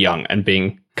very, very young and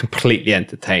being completely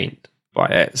entertained by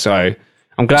it. So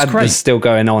I'm glad there's still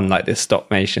going on like this stop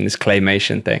motion, this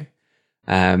claymation thing,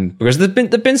 because there've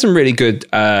been some really good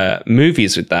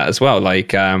movies with that as well.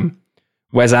 Like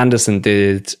Wes Anderson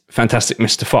did Fantastic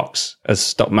Mr. Fox as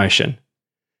stop motion,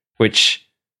 which.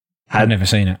 I've never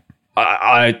seen it.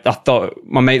 I thought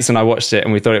my mates and I watched it,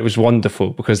 and we thought it was wonderful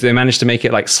because they managed to make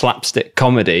it like slapstick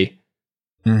comedy,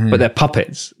 but they're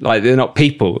puppets, like they're not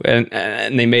people,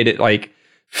 and they made it like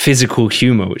physical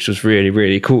humor, which was really,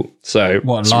 really cool. So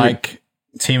what, like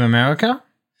Team America?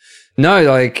 No,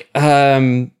 like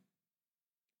I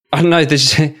don't know.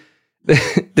 There's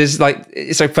like,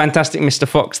 it's like Fantastic Mr.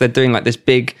 Fox. They're doing like this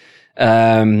big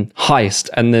heist,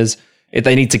 and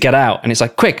they need to get out, and it's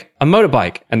like, quick, a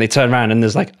motorbike. And they turn around and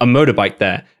there's like a motorbike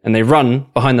there, and they run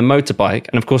behind the motorbike.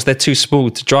 And of course they're too small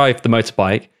to drive the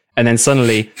motorbike. And then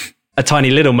suddenly a tiny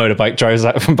little motorbike drives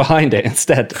out from behind it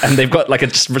instead. And they've got like a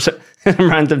just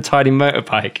random tiny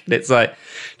motorbike. And it's like,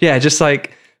 yeah, just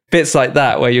like bits like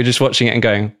that where you're just watching it and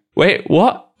going, wait,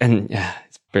 what? And yeah,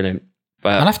 it's brilliant.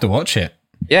 But I'll have to watch it.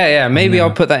 Yeah. Maybe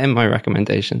I'll put that in my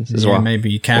recommendations as well. Maybe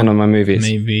you can. One of my movies.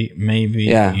 Maybe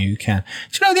you can.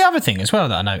 Do you know the other thing as well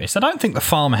that I noticed? I don't think the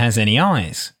farmer has any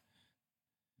eyes.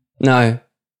 No.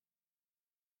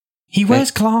 He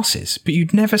wears glasses, but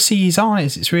you'd never see his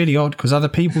eyes. It's really odd because other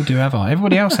people do have eyes.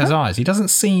 Everybody else has eyes. He doesn't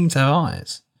seem to have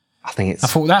eyes. I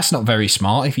thought that's not very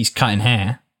smart if he's cutting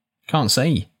hair. Can't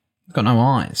see. He's got no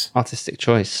eyes. Artistic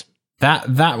choice.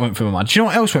 That went through my mind. Do you know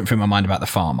what else went through my mind about the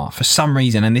farmer? For some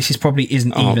reason, and this probably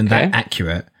isn't even that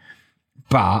accurate,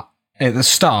 but at the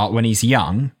start when he's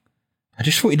young, I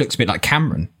just thought he looks a bit like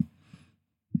Cameron.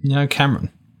 You know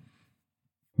Cameron?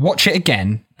 Watch it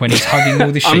again when he's hugging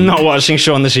all the sheep. I'm not watching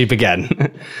Shaun the Sheep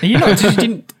again. You know,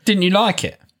 didn't you like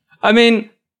it? I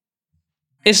mean,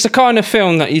 it's the kind of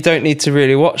film that you don't need to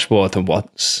really watch more than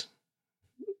once.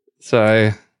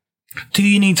 So, do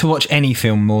you need to watch any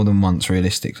film more than once,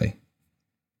 realistically?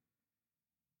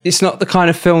 It's not the kind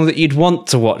of film that you'd want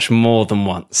to watch more than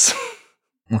once.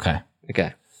 Okay.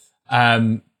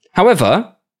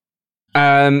 However,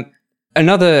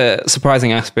 another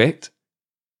surprising aspect,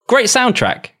 great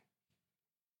soundtrack.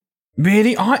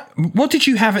 Really? What did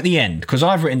you have at the end? Because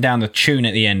I've written down the tune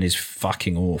at the end is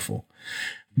fucking awful.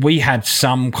 We had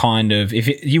some kind of...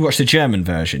 you watched the German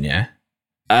version, yeah?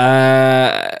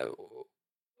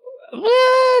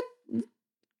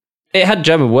 It had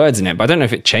German words in it, but I don't know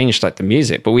if it changed like the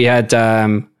music. But we had...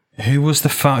 Who was the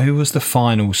final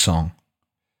song?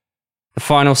 The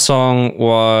final song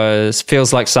was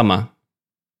Feels Like Summer.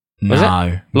 Was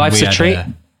it? Life's a Treat?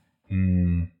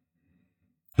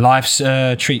 Life's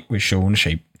a Treat with Shaun the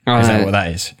Sheep. Is that what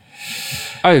that is?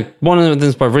 Oh, one of them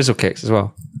is by Rizzle Kicks as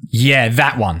well. Yeah,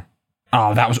 that one.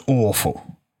 Oh, that was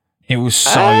awful. It was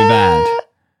so bad.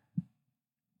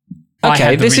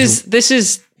 Okay, this is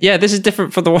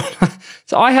different from the one.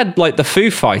 So I had like the Foo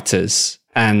Fighters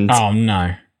and... Oh,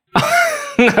 no.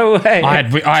 No way.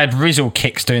 I had Rizzle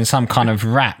Kicks doing some kind of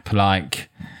rap, like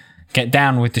Get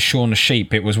Down with the Shaun the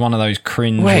Sheep. It was one of those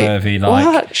cringe-worthy,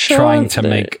 trying to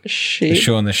make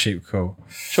Shaun the Sheep cool.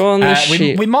 Shaun the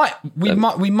Sheep. We might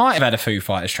have had a Foo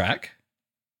Fighters track.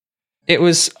 It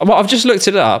was... Well, I've just looked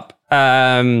it up.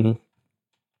 And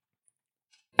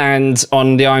on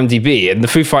the IMDb, and the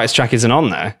Foo Fighters track isn't on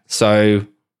there. So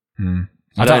I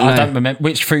don't remember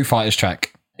which Foo Fighters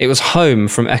track. It was Home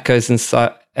from Echo,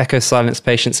 Silence,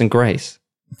 Patience, and Grace.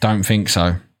 Don't think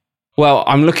so. Well,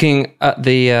 I'm looking at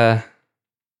the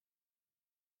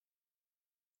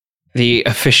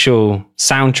official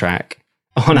soundtrack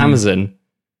on Amazon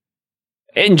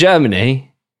in Germany.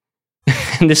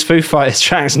 And this Foo Fighters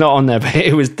track's not on there, but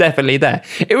it was definitely there.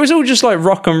 It was all just like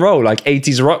rock and roll, like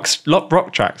 80s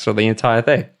rock tracks for the entire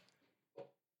thing.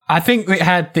 I think it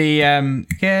had the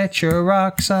Get Your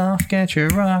Rocks Off, Get Your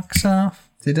Rocks Off.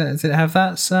 Did it have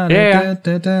that? Yeah.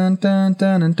 Dun,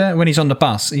 dun, dun, when he's on the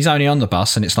bus. He's only on the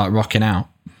bus and it's like rocking out.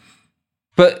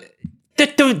 But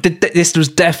this was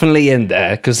definitely in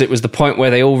there because it was the point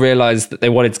where they all realised that they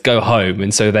wanted to go home.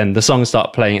 And so then the songs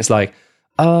start playing. It's like,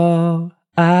 oh...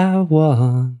 I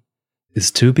want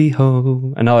is to be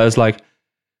home. And I was like,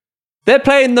 they're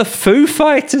playing the Foo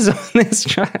Fighters on this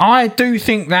track. I do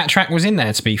think that track was in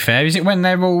there, to be fair. Is it when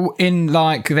they're all in,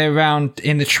 like, they're around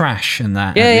in the trash and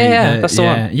that? Yeah, that's the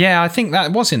one. Yeah, I think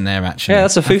that was in there, actually. Yeah,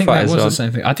 that's a Foo Fighters song. The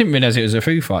same thing. I didn't realise it was a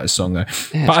Foo Fighters song, though.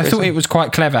 Yeah, but I thought it was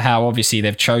quite clever how, obviously,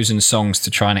 they've chosen songs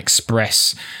to try and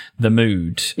express the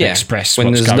mood, express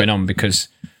what's going on, because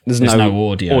there's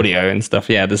no audio and stuff.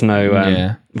 Yeah, there's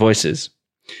no voices.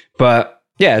 But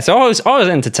yeah, so I was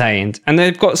entertained, and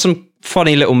they've got some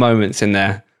funny little moments in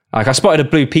there. Like I spotted a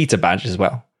Blue Peter badge as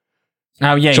well.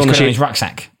 Oh yeah, he's got it on his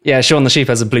rucksack. Yeah, Shaun the Sheep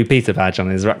has a Blue Peter badge on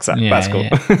his rucksack. Yeah, that's cool.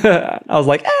 Yeah. I was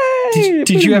like, hey!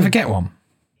 Did you ever get one?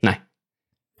 No.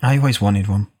 I always wanted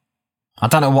one. I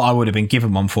don't know what I would have been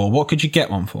given one for. What could you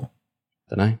get one for?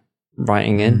 I don't know.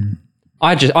 Writing in.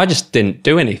 I just didn't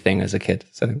do anything as a kid.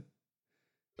 So,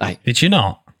 like, did you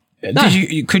not? No.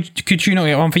 Could you not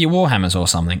get one for your Warhammers or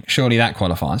something? Surely that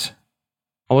qualifies.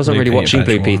 I wasn't really watching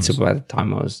Blue Peter by the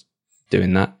time I was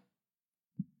doing that.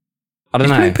 I don't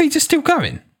know. Blue Peter still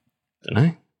going? Don't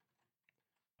know.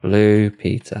 Blue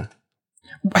Peter.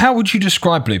 How would you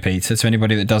describe Blue Peter to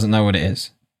anybody that doesn't know what it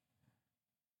is?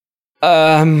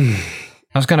 I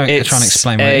was going to try and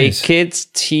explain what it is. It's a kids'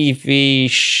 TV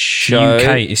show.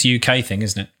 It's a UK thing,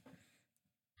 isn't it?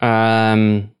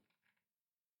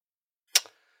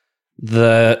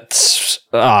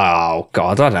 Oh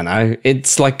God, I don't know.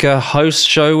 It's like a host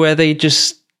show where they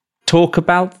just talk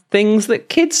about things that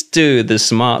kids do. There's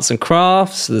some arts and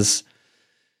crafts. There's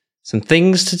some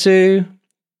things to do.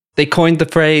 They coined the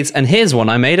phrase, and here's one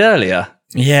I made earlier.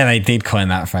 Yeah, they did coin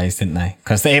that phrase, didn't they?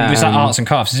 Because it was like arts and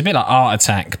crafts. It's a bit like Art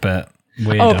Attack, but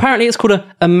weirder. Oh, apparently it's called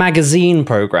a magazine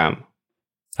program.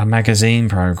 A magazine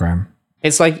program.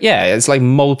 It's like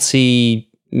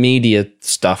multimedia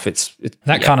stuff. It's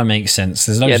that kind of makes sense.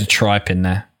 There's loads of tripe in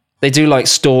there. They do like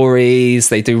stories.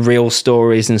 They do real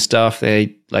stories and stuff.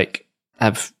 They like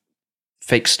have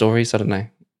fake stories. I don't know,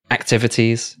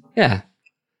 activities. Yeah,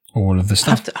 all of the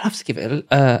stuff. I'll have to give it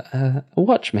a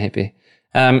watch. Maybe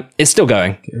it's still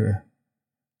going.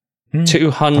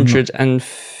 200 and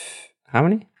how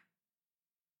many?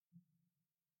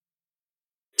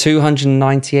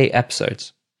 298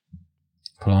 episodes.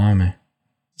 Blimey.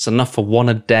 It's enough for one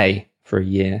a day for a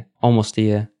year, almost a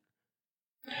year.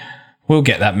 We'll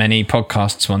get that many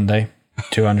podcasts one day.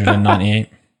 298.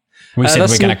 We said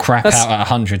we're going to crap out at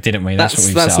 100, didn't we?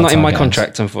 That's not in my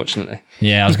contract, unfortunately.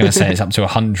 Yeah, I was going to say it's up to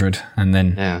 100, and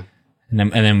then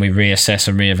and then we reassess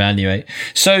and reevaluate.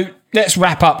 So let's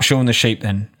wrap up Shaun the Sheep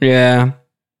then. Yeah.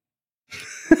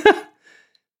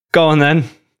 Go on then.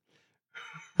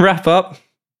 Wrap up.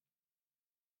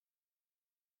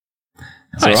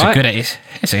 It's a good.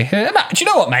 Do you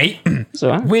know what, mate? It's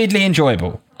all right. Weirdly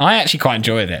enjoyable. I actually quite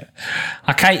enjoyed it.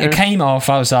 I came off.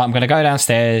 I was like, I'm going to go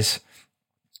downstairs,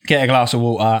 get a glass of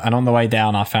water, and on the way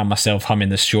down, I found myself humming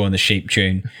the Shaun the Sheep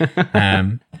tune.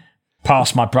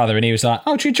 Past my brother, and he was like,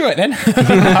 "Oh, do you enjoy it then?"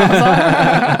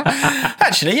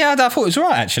 Actually, yeah, I thought it was all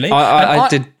right. Actually, I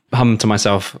did hum to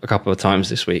myself a couple of times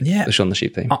this week. Yeah, the Shaun the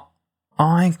Sheep theme.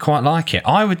 I quite like it.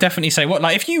 I would definitely say,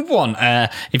 if you want a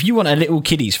little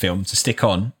kiddies film to stick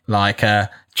on, like a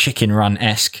Chicken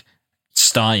Run-esque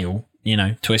style,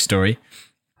 Toy Story,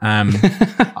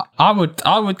 I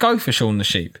would go for Shaun the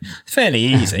Sheep. Fairly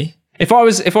easy. If I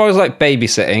was like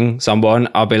babysitting someone,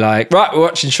 I'd be like, right, we're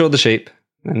watching Shaun the Sheep.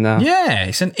 And yeah,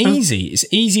 it's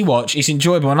easy watch. It's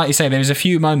enjoyable, and like you say, there's a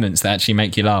few moments that actually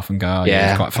make you laugh and go, "Oh,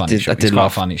 yeah, it's quite funny." I did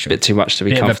laugh a bit too much to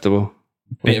be comfortable.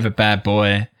 Bit of a bad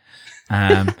boy.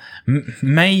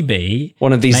 Maybe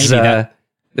one of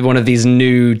these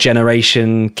new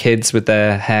generation kids with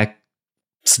their hair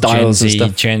styles and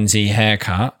stuff. Gen Z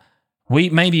haircut.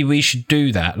 Maybe we should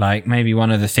do that. Like, maybe one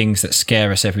of the things that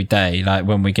scare us every day, like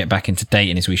when we get back into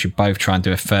dating, is we should both try and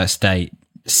do a first date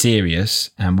serious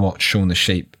and watch Shaun the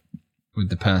Sheep with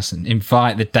the person.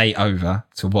 Invite the date over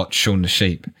to watch Shaun the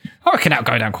Sheep. I reckon that'll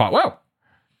go down quite well.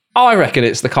 I reckon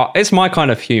it's my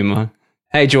kind of humour.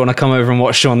 Hey, do you want to come over and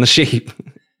watch Shaun the Sheep?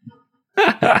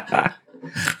 I'd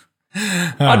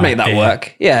make that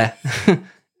work. Yeah.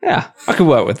 Yeah, I could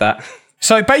work with that.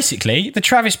 So basically, the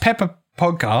Travis Pepper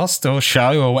podcast or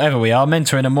show or whatever we are,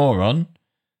 Mentoring a Moron,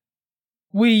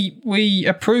 we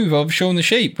approve of Shaun the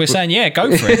Sheep. We're saying, yeah,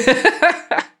 go for it.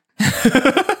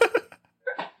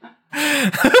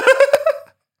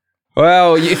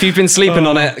 Well, if you've been sleeping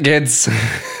on it, kids...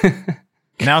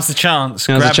 Now's the chance.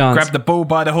 Grab the bull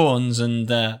by the horns and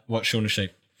watch Shaun the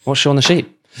Sheep. Watch Shaun the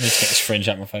Sheep. Let's get this fringe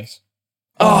out my face.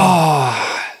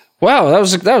 Oh, wow, that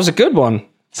was a good one.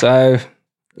 So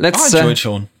let's. I enjoyed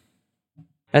Shaun.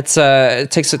 Let's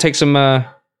take some.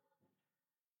 Well,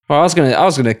 I was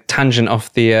gonna tangent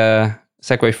off the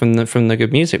segue from the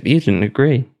good music, but you didn't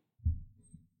agree.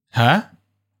 Huh?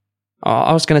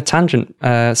 I was going to tangent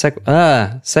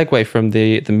segue from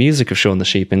the music of Shaun the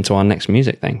Sheep into our next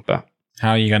music thing, but.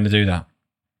 How are you going to do that?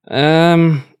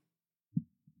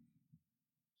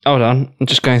 Hold on. I'm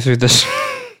just going through this.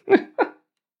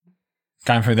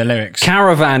 Going through the lyrics.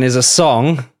 Caravan is a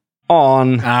song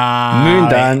on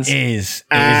Moondance. It is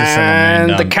a song on Moondance.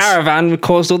 And the caravan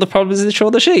caused all the problems in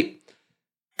Shaun the Sheep.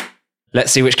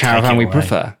 Let's see which caravan we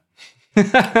prefer.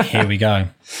 Here we go.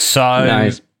 So,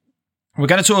 nice. We're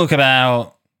going to talk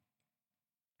about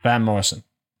Van Morrison.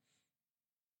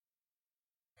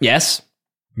 Yes.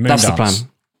 Moondance. That's the plan.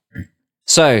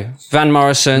 So, Van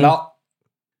Morrison,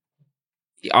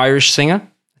 the Irish singer.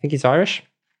 I think he's Irish.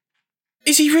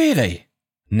 Is he really?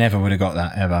 Never would have got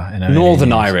that ever.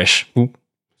 Northern Irish. Ooh,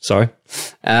 sorry.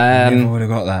 Never would have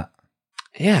got that.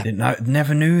 Yeah.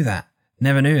 Never knew that.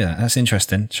 That's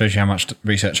interesting. Shows you how much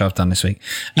research I've done this week.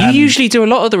 You usually do a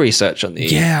lot of the research on the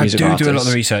music I do a lot of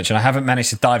the research, and I haven't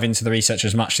managed to dive into the research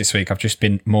as much this week. I've just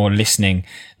been more listening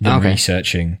than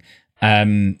researching.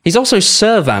 He's also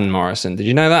Sir Van Morrison. Did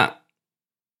you know that?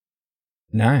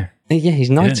 No. Yeah, he's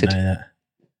knighted. I didn't know that.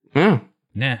 Oh.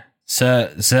 Yeah.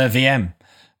 Sir VM.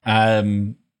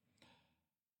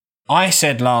 I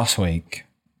said last week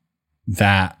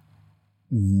that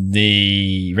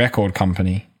the record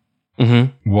company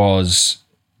was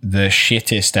the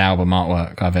shittest album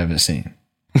artwork I've ever seen.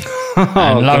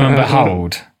 And lo and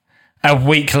behold, a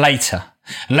week later,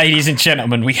 ladies and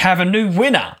gentlemen, we have a new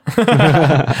winner.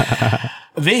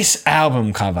 This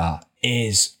album cover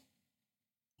is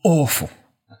awful.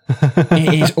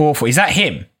 It is awful. Is that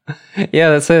him? Yeah,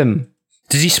 that's him.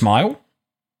 Does he smile?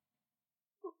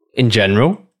 In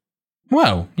general?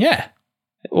 Well, yeah.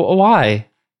 Why?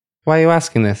 Why are you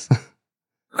asking this?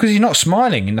 Because he's not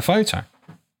smiling in the photo.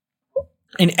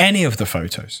 In any of the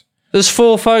photos. There's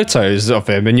 4 photos of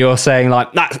him, and you're saying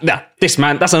like, this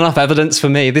man, that's enough evidence for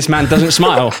me. This man doesn't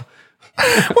smile.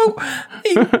 Well,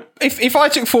 if I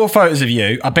took 4 photos of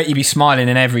you, I bet you'd be smiling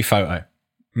in every photo.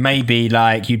 Maybe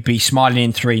like you'd be smiling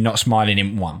in 3, not smiling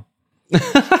in 1.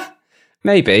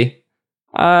 Maybe.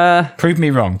 Prove me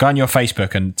wrong. Go on your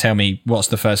Facebook and tell me what's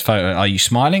the first photo. Are you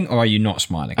smiling or are you not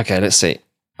smiling? Okay, let's see.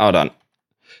 Hold on.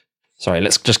 Sorry,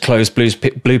 let's just close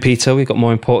Blue Peter. We've got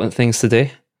more important things to do.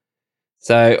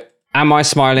 So, am I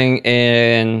smiling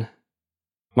in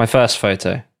my first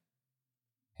photo?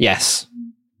 Yes.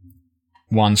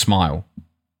 1 smile.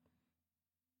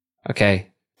 Okay.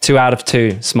 2 out of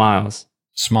 2 smiles.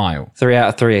 Smile. 3 out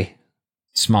of 3.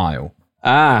 Smile.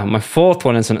 My 4th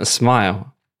one isn't a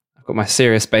smile. I've got my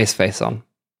serious bass face on.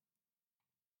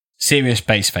 Serious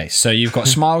bass face. So you've got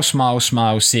smile, smile,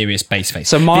 smile, serious bass face.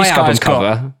 So my album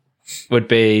cover would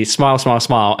be smile, smile,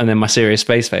 smile, and then my serious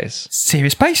bass face.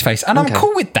 Serious bass face. And I'm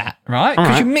cool with that, right?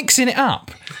 Because you're mixing it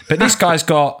up. But this guy's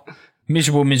got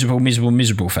miserable, miserable, miserable,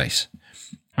 miserable face.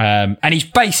 And he's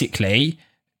basically,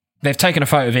 they've taken a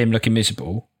photo of him looking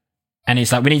miserable. And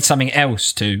he's like, we need something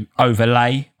else to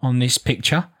overlay on this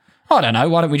picture. I don't know.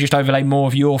 Why don't we just overlay more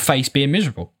of your face being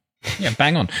miserable? Yeah,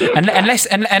 bang on.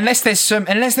 Unless there's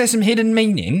some hidden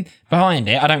meaning behind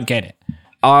it, I don't get it.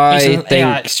 I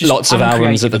think lots of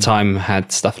albums at the time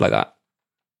had stuff like that.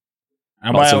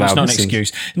 Well, it's not an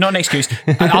excuse. Not an excuse.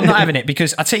 I'm not having it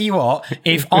because I tell you what,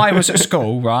 if I was at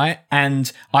school, right,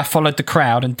 and I followed the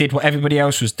crowd and did what everybody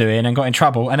else was doing and got in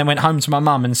trouble and then went home to my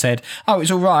mum and said, oh,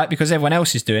 it's all right because everyone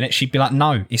else is doing it, she'd be like,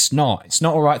 no, it's not. It's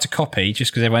not all right to copy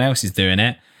just because everyone else is doing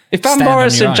it. If Van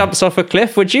Morrison jumps off a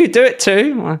cliff, would you do it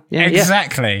too? Well, yeah,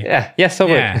 exactly. Yeah. Yes, I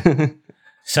would.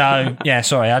 So, yeah,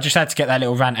 sorry, I just had to get that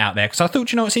little rant out there because I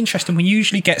thought, you know what's interesting? We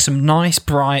usually get some nice,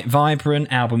 bright,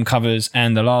 vibrant album covers,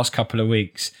 and the last couple of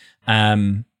weeks,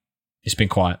 it's been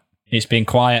quiet. It's been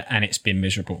quiet and it's been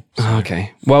miserable. So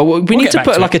okay. Well, we need to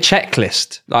put like a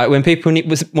checklist. Like when people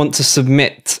want to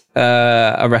submit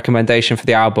a recommendation for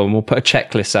the album, we'll put a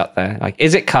checklist out there. Like,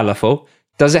 is it colourful?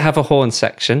 Does it have a horn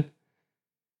section?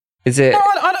 Is it? No,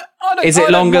 is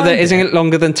it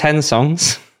longer than 10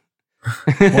 songs?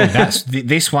 Well,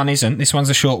 this one isn't. This one's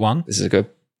a short one. This is good.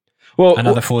 Well,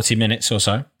 another 40 minutes or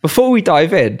so. Before we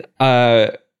dive in,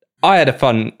 I had a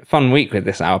fun week with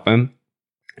this album,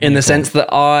 in the sense that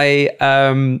I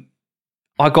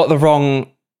got the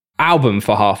wrong album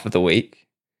for half of the week.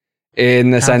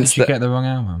 In the sense that you get the wrong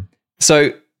album.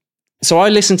 So I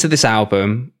listened to this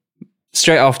album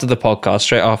straight after the podcast,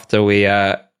 straight after we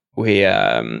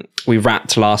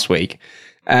wrapped last week,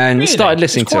 and started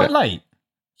listening to it. Late.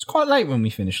 It's quite late when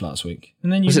we finished last week.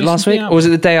 And then was it last week or was it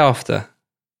the day after?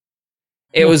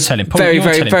 It was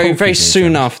very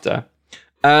soon after.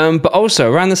 But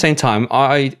also around the same time,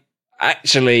 I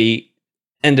actually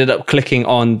ended up clicking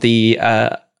on the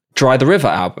Dry the River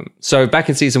album. So back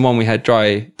in season 1, we had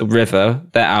Dry the River,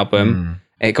 their album.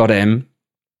 It got in.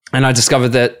 And I discovered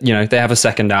that, they have a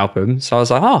second album. So I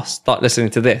was like, start listening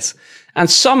to this. And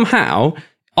somehow,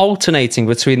 alternating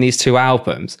between these 2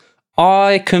 albums,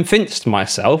 I convinced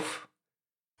myself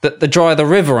that the Dry the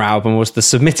River album was the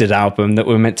submitted album that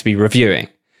we were meant to be reviewing.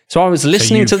 So I was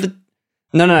listening to the...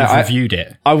 No, I reviewed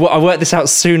it. I worked this out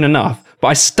soon enough, but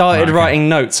I started writing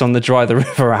notes on the Dry the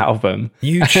River album.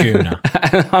 You tuner.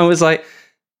 And I was like,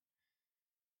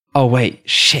 oh, wait,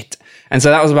 shit. And so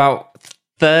that was about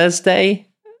Thursday.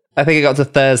 I think it got to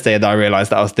Thursday that I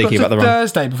realised that I was thinking about the wrong...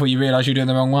 Thursday before you realised you were doing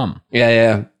the wrong one.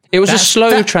 Yeah. It was a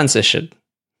slow transition.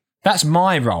 That's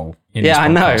my role in this podcast, I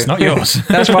know. Not yours.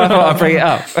 That's why I thought I'd bring it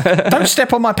up. Don't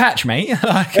step on my patch, mate.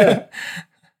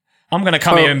 I'm going to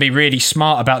come here and be really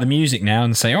smart about the music now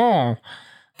and say,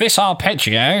 this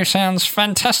arpeggio sounds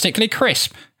fantastically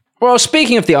crisp. Well,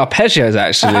 speaking of the arpeggios,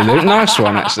 actually, Luke, nice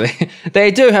one, actually.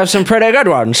 They do have some pretty good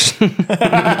ones.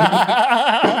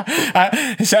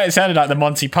 It sounded like the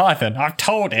Monty Python. I've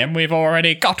told him we've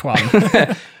already got one.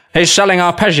 He's selling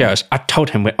arpeggios. I told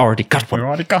him we already got one. We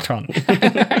already got one.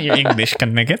 You English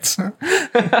nuggets.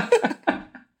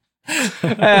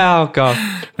 Oh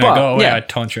God! Go away. I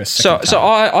taunt you a second so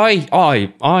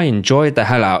I enjoyed the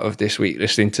hell out of this week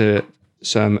listening to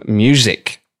some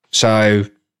music. So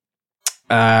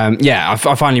I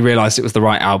finally realised it was the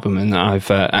right album, and I've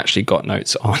actually got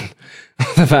notes on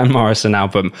the Van Morrison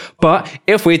album. But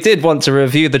if we did want to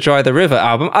review the Dry the River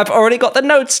album, I've already got the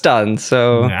notes done.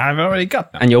 So I've already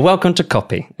got them. And you're welcome to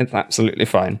copy. It's absolutely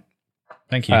fine.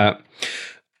 Thank you. I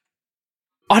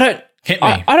don't. Hit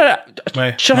me. I don't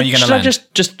know. Should I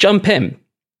just jump in?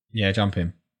 Yeah, jump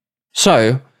in.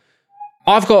 So,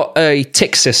 I've got a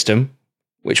tick system,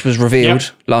 which was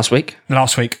revealed last week.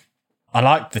 I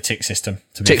like the tick system.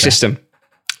 Tick system.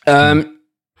 Fan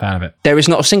of it. There is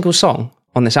not a single song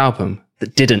on this album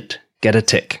that didn't get a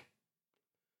tick.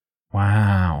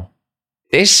 Wow.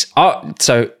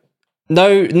 So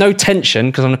no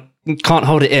tension because I can't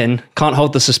hold it in, can't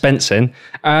hold the suspense in.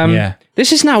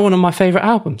 This is now one of my favorite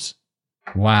albums.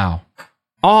 Wow.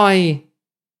 I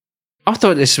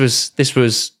thought this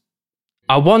was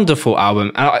a wonderful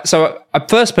album. So I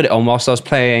first put it on whilst I was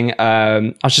playing.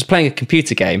 I was just playing a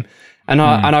computer game, and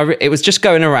it was just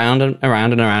going around and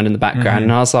around and around in the background,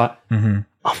 and I was like, I'm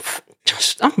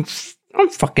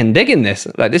fucking digging this.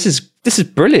 Like this is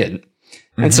brilliant.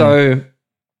 And so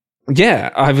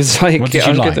I was like, what did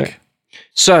you like?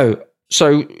 So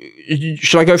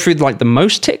should I go through like the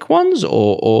most tick ones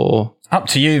or up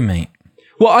to you, mate?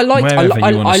 Well, I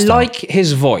like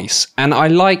his voice, and I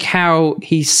like how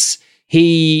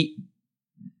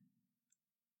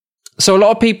so a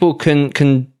lot of people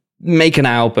can make an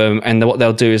album, and what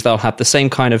they'll do is they'll have the same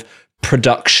kind of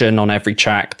production on every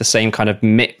track, the same kind of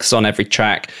mix on every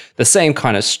track, the same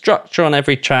kind of structure on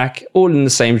every track, all in the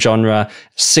same genre,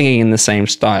 singing in the same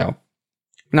style.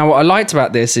 Now, what I liked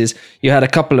about this is you had a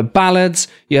couple of ballads,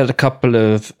 you had a couple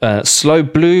of slow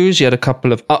blues, you had a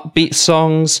couple of upbeat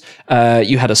songs,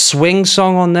 you had a swing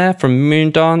song on there from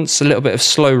Moondance, a little bit of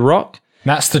slow rock.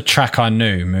 That's the track I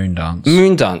knew, Moondance.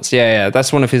 Moondance, yeah.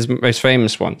 That's one of his most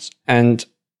famous ones. And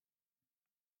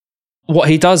what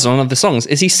he does on other songs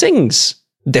is he sings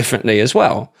differently as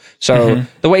well. So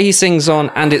the way he sings on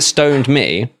And It Stoned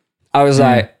Me, I was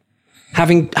like,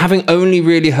 having only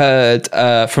really heard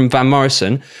from Van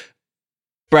Morrison,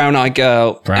 Brown Eyed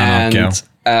Girl, Moondance,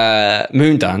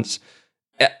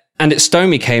 And It Stoned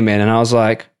Me came in, and I was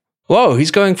like, whoa, he's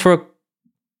going for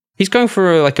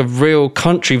like a real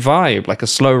country vibe, like a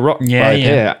slow rock vibe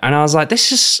here. And I was like,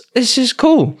 this is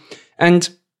cool. And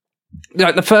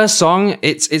like the first song,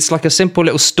 it's like a simple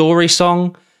little story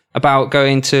song about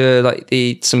going to like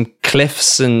some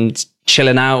cliffs and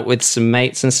chilling out with some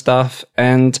mates and stuff.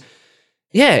 And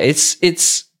yeah, it's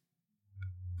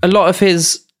a lot of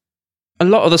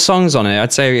the songs on it.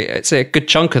 I'd say a good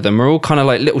chunk of them are all kind of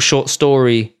like little short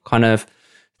story kind of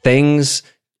things.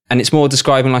 And it's more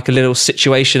describing like a little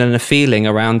situation and a feeling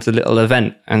around the little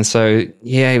event. And so,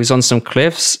 yeah, he was on some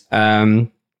cliffs.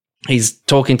 He's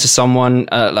talking to someone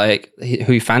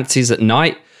who he fancies at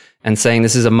night and saying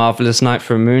this is a marvelous night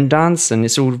for a moon dance. And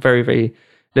it's all very, very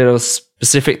little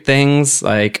specific things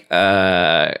like,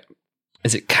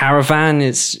 is it Caravan?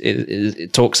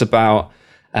 It talks about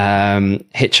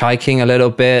hitchhiking a little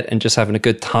bit and just having a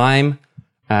good time.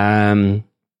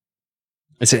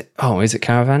 Is it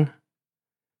Caravan?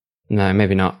 No,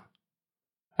 maybe not.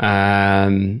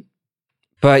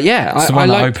 But yeah, it's the one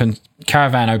that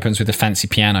Caravan opens with a fancy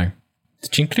piano.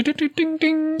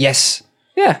 Yes.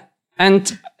 Yeah.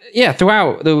 And yeah,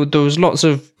 throughout there was lots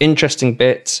of interesting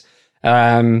bits.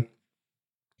 It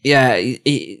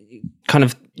kind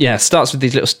of starts with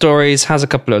these little stories, has a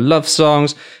couple of love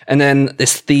songs, and then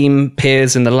this theme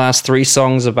appears in the last three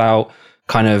songs about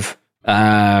kind of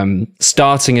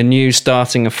starting anew,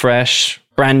 starting afresh,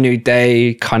 brand new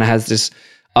day, kind of has this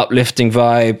uplifting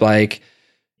vibe, like,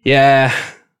 yeah,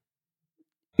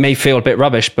 may feel a bit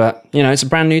rubbish, but, it's a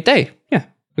brand new day. Yeah,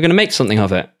 we're going to make something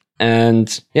of it.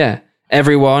 And, yeah,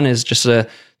 everyone is just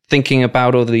thinking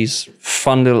about all these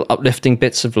fun little uplifting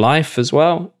bits of life as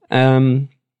well. As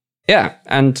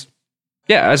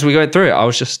we go through it, I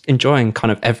was just enjoying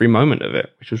kind of every moment of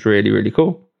it, which was really, really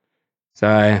cool.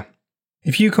 So,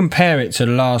 if you compare it to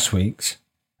last week's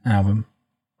album,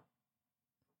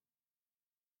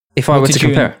 if I were to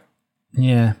compare,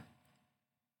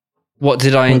 what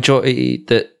did I enjoy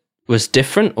that was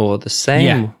different or the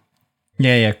same?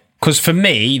 Yeah. Because for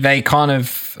me, they kind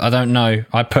of, I don't know,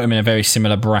 I put them in a very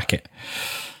similar bracket.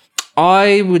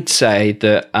 I would say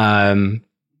that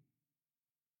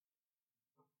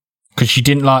because you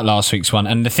didn't like last week's one,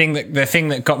 and the thing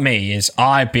that got me is,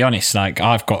 I'd be honest, like,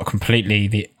 I've got completely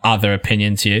the other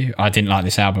opinion to you. I didn't like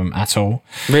this album at all.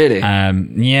 Really?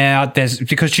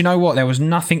 Because you know what, there was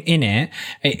nothing in it.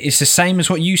 It's the same as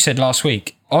what you said last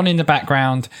week. On in the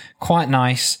background, quite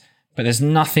nice, but there's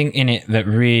nothing in it that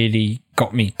really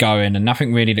got me going, and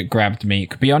nothing really that grabbed me. It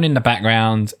could be on in the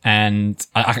background, and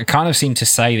I kind of seem to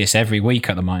say this every week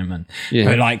at the moment,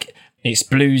 but like, it's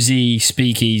bluesy,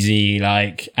 speakeasy,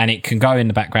 like, and it can go in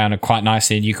the background quite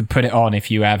nicely, and you can put it on if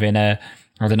you have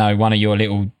one of your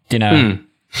little dinner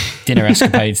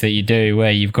escapades that you do,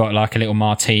 where you've got like a little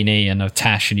martini and a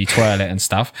tash and you twirl it and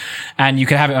stuff, and you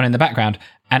can have it on in the background.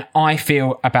 And I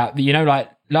feel about like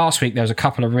last week there was a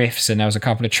couple of riffs and there was a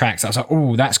couple of tracks. I was like,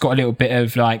 oh, that's got a little bit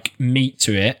of like meat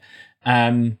to it.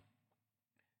 And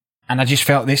And I just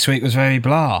felt this week was very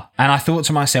blah. And I thought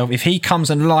to myself, if he comes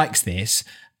and likes this,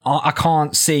 I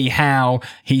can't see how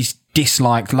he's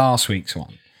disliked last week's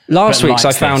one. Last week's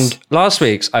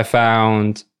I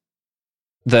found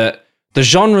that the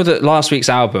genre that last week's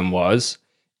album was,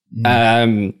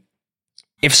 if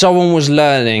someone was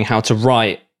learning how to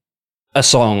write a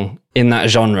song in that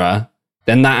genre,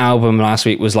 then that album last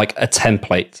week was like a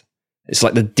template. It's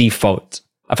like the default.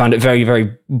 I found it very,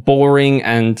 very boring,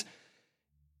 and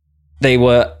they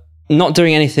were not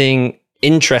doing anything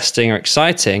interesting or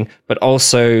exciting, but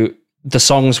also the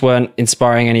songs weren't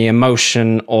inspiring any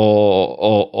emotion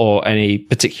or any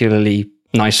particularly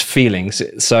nice feelings.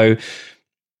 So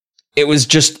it was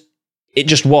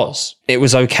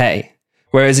okay.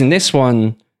 Whereas in this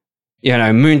one, you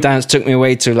know, Moondance took me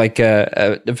away to like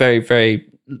a very, very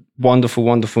wonderful,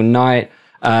 wonderful night.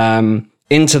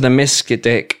 Into the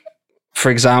Miskadick,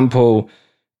 for example,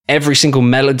 every single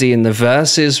melody in the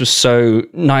verses was so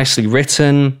nicely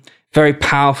written, very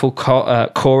powerful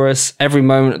chorus. Every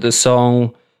moment of the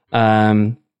song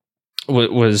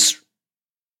was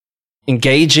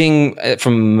engaging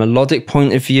from a melodic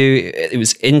point of view. It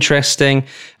was interesting,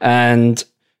 and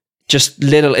just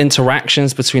little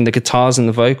interactions between the guitars and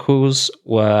the vocals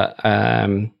were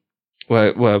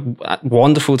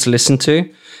wonderful to listen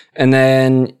to. And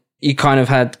then you kind of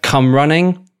had Come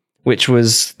Running, which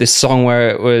was this song where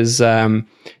it was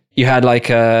you had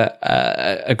like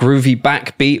a groovy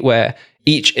backbeat where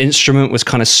each instrument was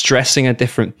kind of stressing a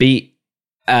different beat.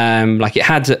 Like it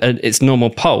had its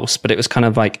normal pulse, but it was kind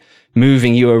of like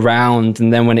moving you around.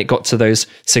 And then when it got to those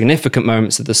significant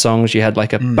moments of the songs, you had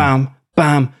like a bam,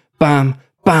 bam, bam,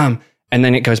 bam. And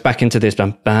then it goes back into this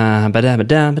bam, bam, ba da ba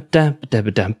da ba da ba da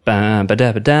ba da bam, ba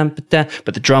da ba da ba da.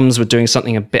 But the drums were doing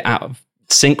something a bit out of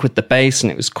sync with the bass,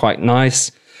 and it was quite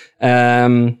nice.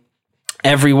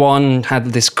 Everyone had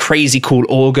this crazy cool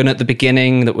organ at the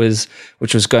beginning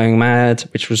which was going mad,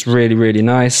 which was really, really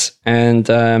nice. And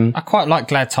I quite like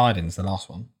Glad Tidings, the last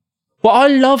one. Well, I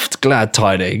loved Glad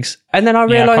Tidings, and then I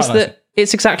realised that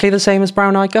it's exactly the same as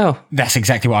Brown Eyed Girl. That's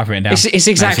exactly what I've written down. It's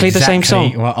exactly the same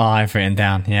song. What I've written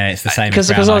down. Yeah, it's the same. Because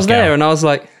I was there and I was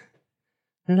like,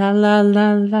 la la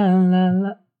la la la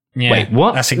la. Yeah. Wait,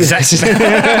 what? That's exactly. So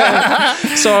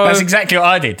that's exactly what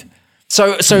I did.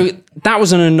 So that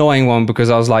was an annoying one because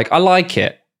I was like, I like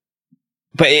it,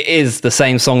 but it is the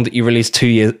same song that you released 2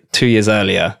 years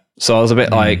earlier. So I was a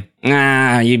bit like,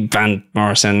 nah, you Van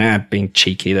Morrison, being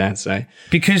cheeky there. So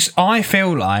because I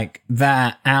feel like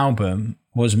that album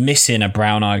was missing a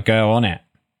Brown Eyed Girl on it.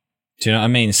 Do you know what I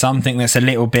mean? Something that's a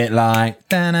little bit like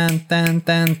dun dun dun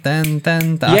dun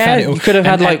dun dun. Yeah, you could have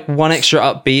had like one extra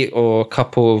upbeat or a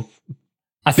couple of.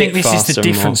 I think this is the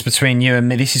difference between you and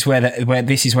me. This is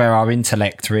where our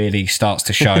intellect really starts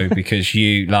to show because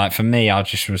you, like, for me, I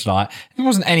just was like, there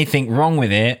wasn't anything wrong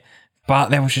with it, but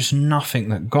there was just nothing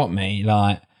that got me.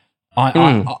 Like,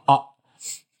 I'm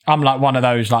like one of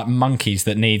those like monkeys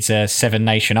that needs a Seven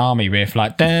Nation Army riff,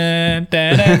 like dun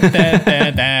dun dun dun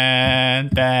dun dun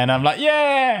dun. I'm like,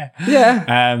 yeah.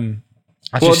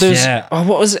 What was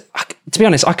it? To be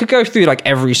honest, I could go through like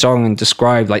every song and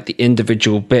describe like the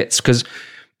individual bits because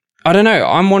I don't know.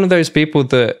 I'm one of those people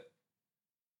that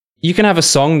you can have a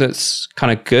song that's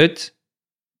kind of good,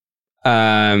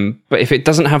 but if it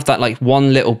doesn't have that like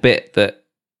one little bit that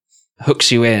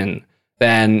hooks you in,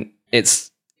 then it's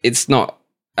not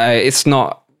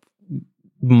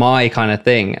my kind of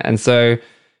thing. And so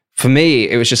for me,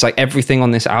 it was just like everything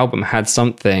on this album had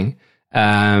something.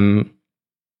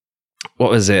 What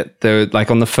was it? Like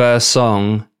on the first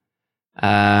song,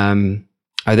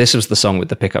 this was the song with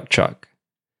the pickup truck.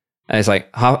 And it's like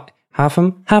half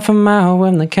a mile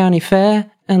from the county fair,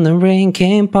 and the rain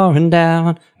came pouring down.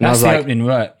 And that's the opening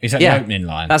word. Is that the opening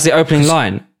line? That's the opening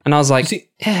line. And I was like,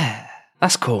 yeah,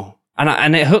 that's cool.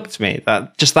 And it hooked me.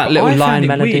 That little line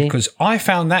melody. Because I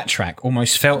found that track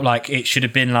almost felt like it should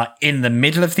have been like in the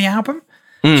middle of the album.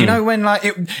 Do you know when like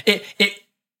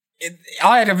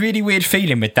I had a really weird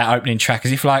feeling with that opening track,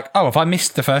 as if like, oh, have I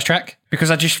missed the first track? Because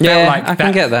I just felt like I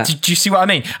can get that. Do you see what I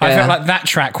mean? I felt like that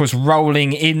track was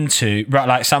rolling into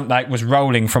was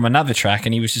rolling from another track,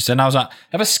 and he was just, and I was like,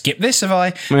 have I skipped this? Have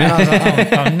I? And I was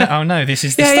like, oh no, this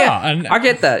is the start. Yeah. And I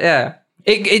get that. Yeah,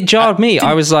 it jarred me.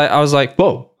 I was like,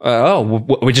 whoa.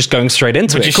 We're just going straight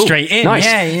into it. Just cool. Straight in. Nice.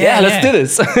 Yeah, let's do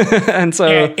this. And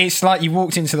so it's like you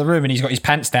walked into the room and he's got his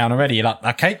pants down already. You're like,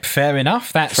 okay, fair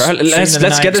enough. Let's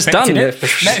get this done.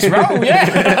 Let's roll.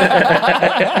 Yeah.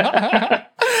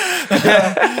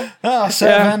 Sir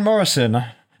Van Morrison.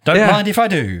 Don't mind if I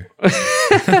do.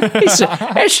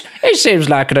 He seems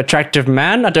like an attractive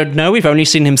man. I don't know. We've only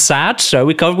seen him sad, so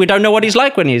we don't know what he's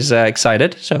like when he's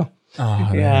excited. So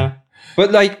yeah.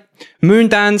 But like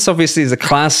Moondance obviously is a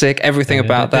classic. Everything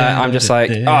about that, I'm just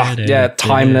like,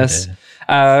 timeless.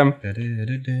 I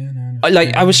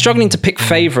was struggling to pick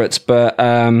favorites, but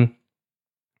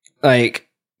like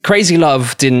Crazy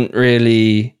Love didn't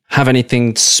really have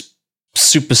anything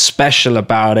super special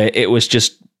about it. It was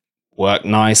just worked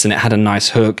nice and it had a nice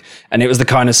hook. And it was the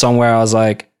kind of song where I was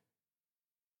like,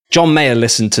 John Mayer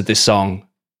listened to this song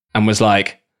and was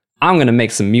like, I'm going to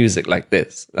make some music like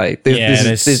this. Like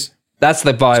this, that's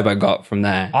the vibe I got from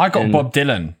there. I got Bob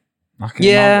Dylan.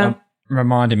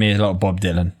 Reminded me a lot of Bob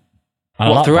Dylan.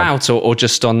 What, throughout or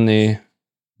just on the...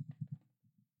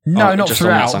 No, not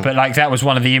throughout, but like that was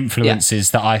one of the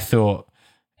influences that I thought,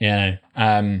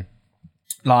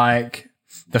 like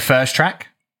the first track,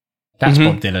 that's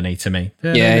Bob Dylan-y to me.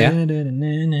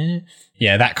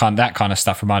 Yeah, that kind of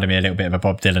stuff reminded me a little bit of a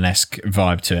Bob Dylan-esque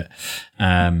vibe to it.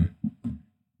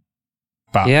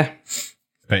 But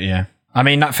yeah. I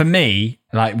mean, like for me,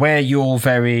 like where you're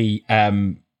very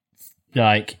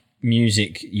like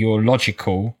music, you're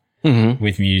logical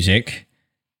with music,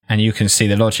 and you can see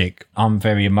the logic. I'm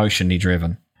very emotionally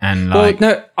driven, and like,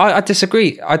 well, no, I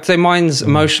disagree. I'd say mine's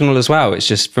emotional as well. It's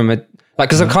just from a like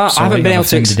because I haven't been able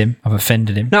to. I've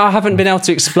offended him. No, I haven't been able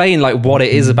to explain like what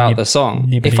it is about the song.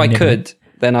 If I could,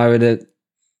 then I would.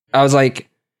 I was like,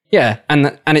 yeah,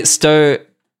 and it's so.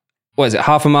 What is it?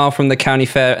 Half a mile from the county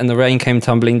fair, and the rain came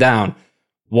tumbling down.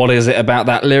 What is it about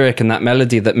that lyric and that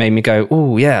melody that made me go,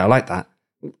 oh yeah, I like that?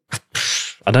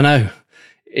 I don't know.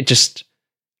 It just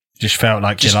felt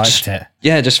like you liked it.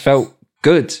 Yeah, it just felt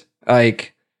good.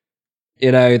 Like,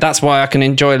 that's why I can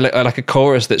enjoy like a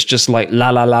chorus that's just like la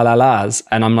la la la la's,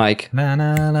 and I'm like, la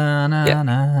la la la la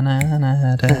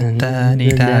la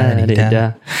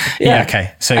da. Yeah,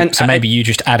 okay. So maybe you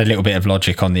just add a little bit of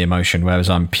logic on the emotion, whereas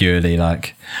I'm purely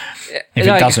like, if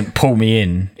it doesn't pull me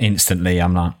in instantly,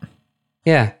 I'm like.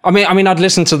 Yeah, I mean, I'd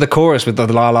listen to the chorus with the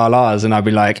la la la's, and I'd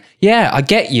be like, "Yeah, I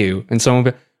get you," and someone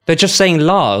would be, they're just saying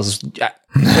la's.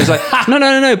 It's like,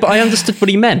 no, but I understood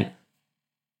what he meant.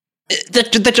 They're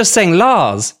just saying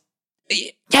la's.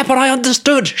 Yeah, but I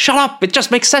understood. Shut up! It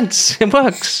just makes sense. It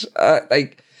works.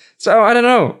 So I don't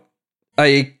know.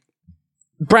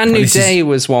 Brand New Day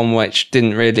was one which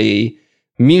didn't really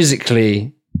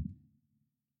musically,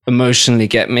 emotionally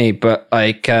get me, but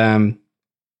like.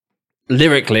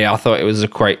 Lyrically, I thought it was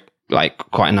quite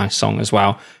a nice song as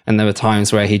well. And there were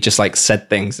times where he just like said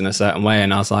things in a certain way,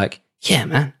 and I was like, "Yeah,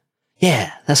 man,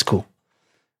 yeah, that's cool."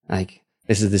 Like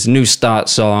this is this New Start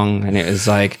song, and it was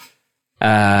like,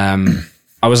 I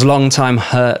was a long time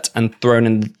hurt and thrown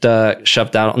in the dirt,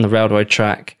 shoved out on the railroad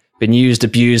track, been used,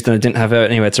 abused, and I didn't have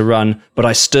anywhere to run. But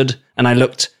I stood and I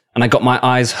looked, and I got my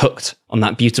eyes hooked on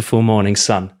that beautiful morning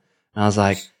sun. And I was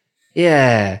like,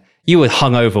 "Yeah." You were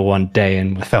hungover one day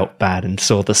and felt bad and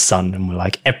saw the sun and were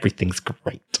like, everything's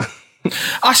great.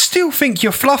 I still think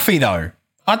you're fluffy though.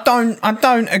 I don't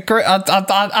agree.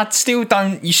 I still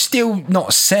don't. You're still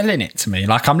not selling it to me.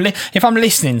 Like if I'm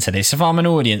listening to this, if I'm an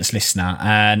audience listener,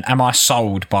 and am I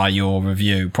sold by your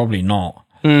review? Probably not.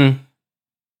 Does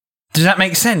that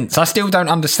make sense? I still don't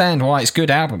understand why it's a good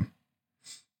album.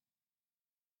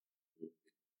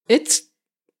 I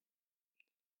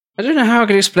don't know how I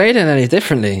could explain it any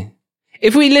differently.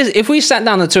 If we sat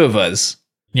down the two of us,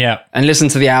 and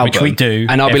listened to the album, which we do,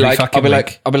 and I'll be like,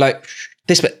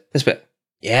 this bit,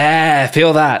 yeah,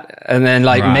 feel that, and then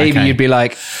like maybe you'd be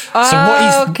like,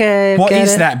 what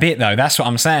is that bit though? That's what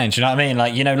I'm saying. Do you know what I mean?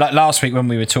 Like like last week when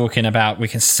we were talking about, we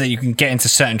can see you can get into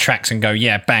certain tracks and go,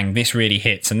 yeah, bang, this really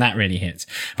hits and that really hits.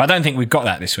 But I don't think we've got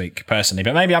that this week personally.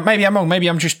 But maybe I'm wrong. Maybe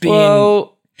I'm just being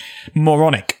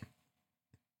moronic.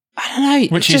 I don't know.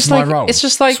 Which is my role. It's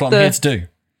just like that's what I'm here to do.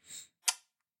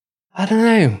 I don't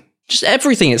know. Just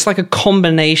everything. It's like a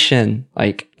combination.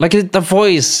 Like the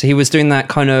voice. He was doing that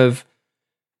kind of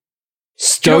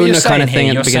stoner kind of thing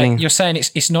at the beginning. You're saying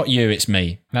it's not you, it's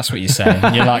me. That's what you're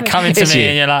saying. You're like coming to me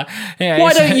and you're like, yeah.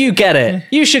 Why don't you get it?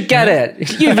 You should get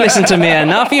it. You've listened to me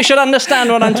enough. You should understand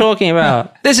what I'm talking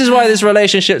about. This is why this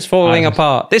relationship's falling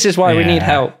apart. This is why we need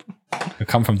help. We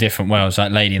come from different worlds,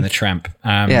 like Lady and the Tramp.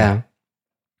 Yeah.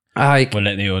 We'll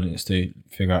let the audience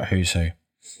figure out who's who.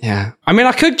 Yeah. I mean,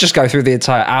 I could just go through the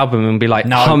entire album and be like,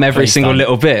 hum every single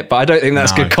little bit, but I don't think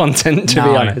that's good content, to be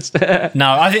honest.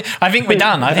 No, I think we're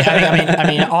done.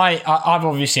 I've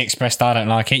obviously expressed I don't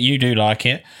like it. You do like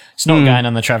it. It's not going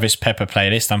on the Travis Pepper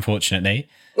playlist, unfortunately.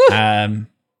 And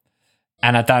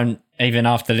I don't, even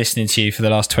after listening to you for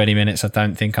the last 20 minutes, I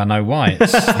don't think I know why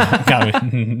it's not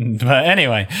going. But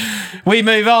anyway, we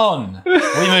move on.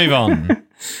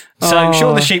 So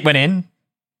Shaun the Sheep went in.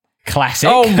 Classic.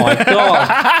 Oh my God.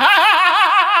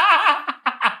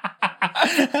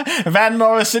 Van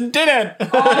Morrison didn't.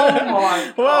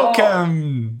 Oh my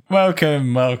God.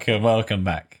 Welcome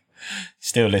back.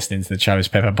 Still listening to the Travis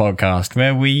Pepper podcast,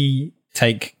 where we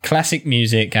take classic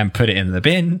music and put it in the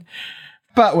bin,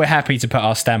 but we're happy to put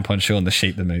our stamp on Shaun the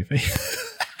Sheep, the movie.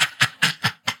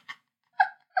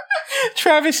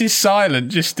 Travis is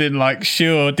silent, just in like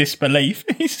sure disbelief.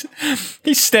 He's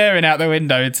staring out the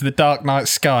window into the dark night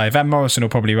sky. Van Morrison will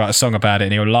probably write a song about it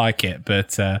and he'll like it,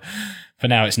 but for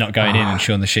now it's not going in, and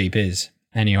Shaun the Sheep is.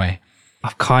 Anyway,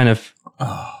 I've kind of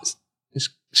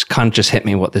it's kind of just hit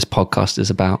me what this podcast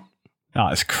is about. Oh,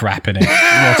 it's crap, innit?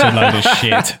 What a load of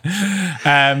shit.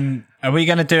 Are we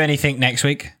going to do anything next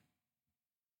week?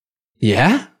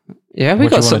 Yeah, we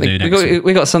got something.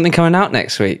 We got something coming out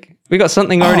next week. We got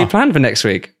something already planned for next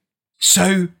week.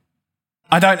 So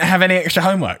I don't have any extra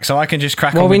homework, so I can just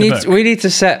crack on with the book. We need to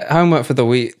set homework for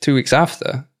the 2 weeks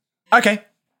after. Okay,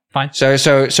 fine. So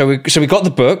we got the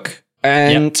book,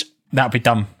 and that'll be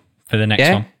done for the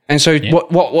next one. And so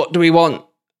what do we want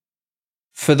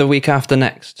for the week after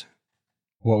next?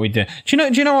 What we do? Do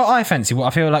you know what I fancy? What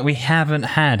I feel like we haven't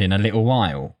had in a little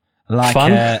while. Like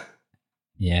fun.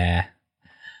 Yeah.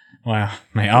 Well,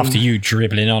 mate, after you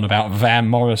dribbling on about Van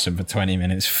Morrison for 20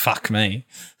 minutes, fuck me.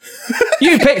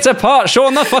 You picked apart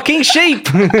Shaun the fucking Sheep.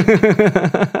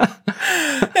 Yeah,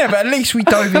 but at least we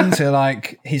dove into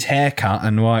like his haircut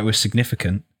and why it was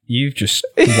significant. You've just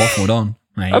waffled on,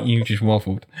 mate. You just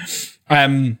waffled.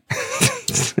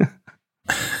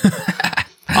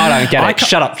 I don't get it.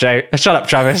 Shut up, Joe. Shut up,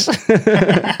 Travis.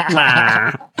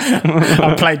 I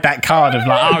played that card of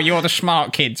like, oh, you're the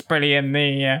smart kids. Brilliant.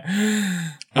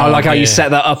 I like how you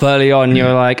set that up early on.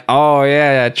 You're like, oh,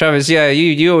 yeah, Travis,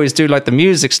 you always do like the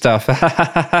music stuff.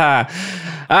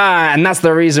 And that's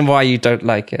the reason why you don't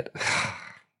like it.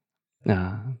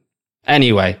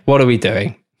 Anyway, what are we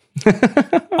doing?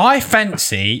 I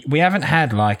fancy we haven't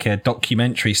had like a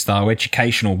documentary style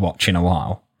educational watch in a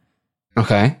while.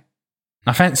 Okay.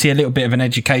 I fancy a little bit of an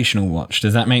educational watch.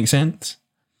 Does that make sense?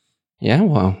 Yeah,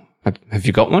 well, have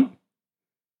you got one?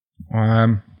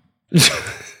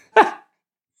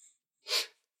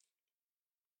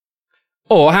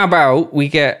 Or how about we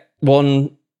get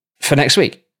one for next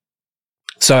week?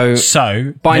 So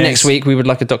by next week, we would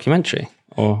like a documentary.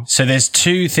 So there's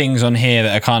two things on here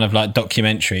that are kind of like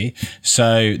documentary.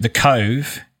 So The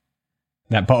Cove,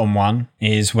 that bottom one,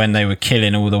 is when they were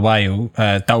killing all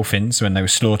the dolphins, when they were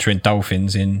slaughtering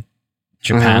dolphins in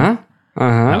Japan.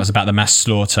 That was about the mass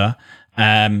slaughter.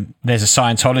 There's a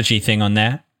Scientology thing on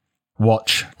there.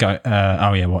 Watch.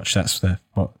 That's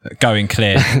Going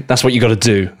Clear. That's what you got to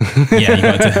do. Yeah, you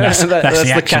got to do. That's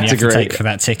the action you have to take for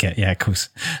that ticket. Yeah, of course.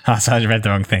 I read the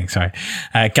wrong thing. Sorry.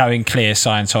 Going Clear,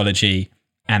 Scientology,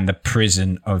 and the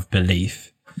Prison of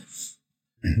Belief.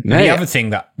 The other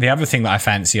thing that I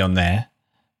fancy on there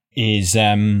is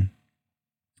Daniel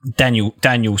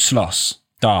Sloss,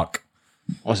 Dark.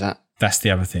 What's that? That's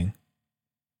the other thing.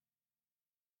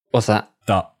 What's that?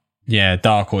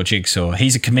 Dark or Jigsaw.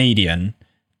 He's a comedian,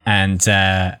 and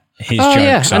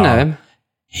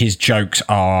his jokes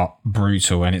are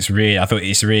brutal, and I thought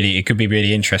it could be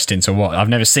really interesting to watch. I've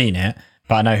never seen it,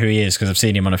 but I know who he is because I've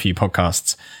seen him on a few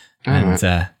podcasts.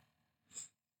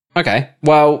 Okay,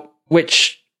 well,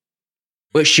 which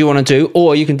do you want to do,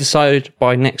 or you can decide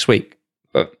by next week.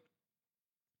 But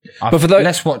for those,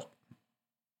 let's watch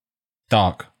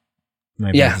Dark.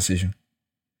 Maybe a decision.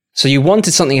 So you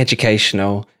wanted something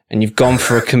educational, and you've gone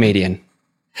for a comedian.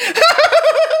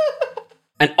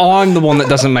 And I'm the one that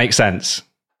doesn't make sense.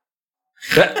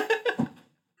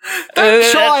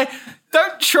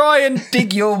 Don't try and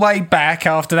dig your way back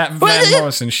after that Van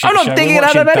Morrison shit. I'm not digging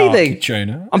out of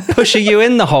anything. I'm pushing you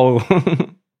in the hole,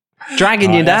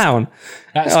 dragging you down.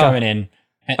 That's going in.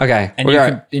 Okay.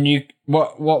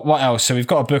 What else? So we've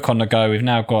got a book on the go. We've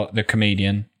now got the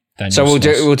comedian. So we'll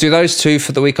do those two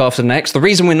for the week after next. The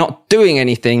reason we're not doing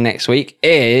anything next week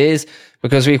is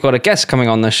because we've got a guest coming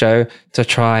on the show to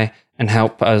try and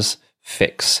help us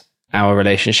fix our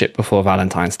relationship before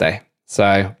Valentine's Day.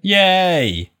 So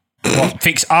yay! What,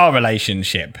 fix our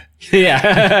relationship? Yeah.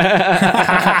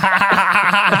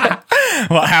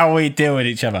 How we deal with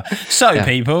each other. So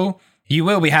people, you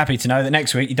will be happy to know that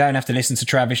next week you don't have to listen to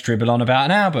Travis dribble on about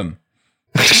an album.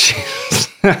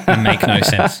 It make no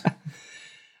sense.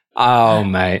 Oh,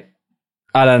 mate.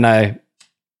 I don't know,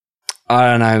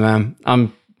 man.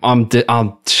 I'm disappointed.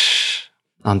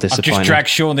 I've just dragged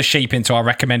Shaun the Sheep into our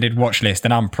recommended watch list,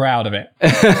 and I'm proud of it.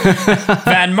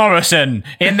 Van Morrison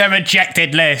in the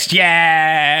rejected list.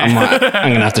 Yeah. I'm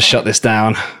going to have to shut this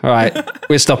down. All right.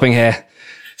 We're stopping here.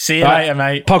 See you later,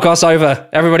 mate. Podcast over.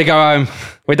 Everybody go home.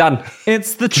 We're done.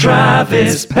 It's the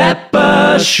Travis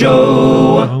Pepper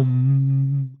Show.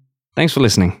 Thanks for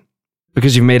listening.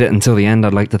 Because you've made it until the end,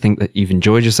 I'd like to think that you've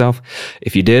enjoyed yourself.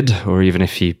 If you did, or even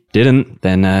if you didn't,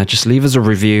 then just leave us a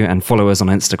review and follow us on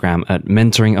Instagram at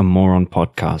Mentoring a Moron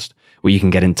Podcast, where you can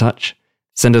get in touch,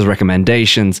 send us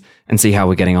recommendations, and see how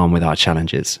we're getting on with our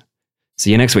challenges.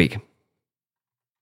 See you next week.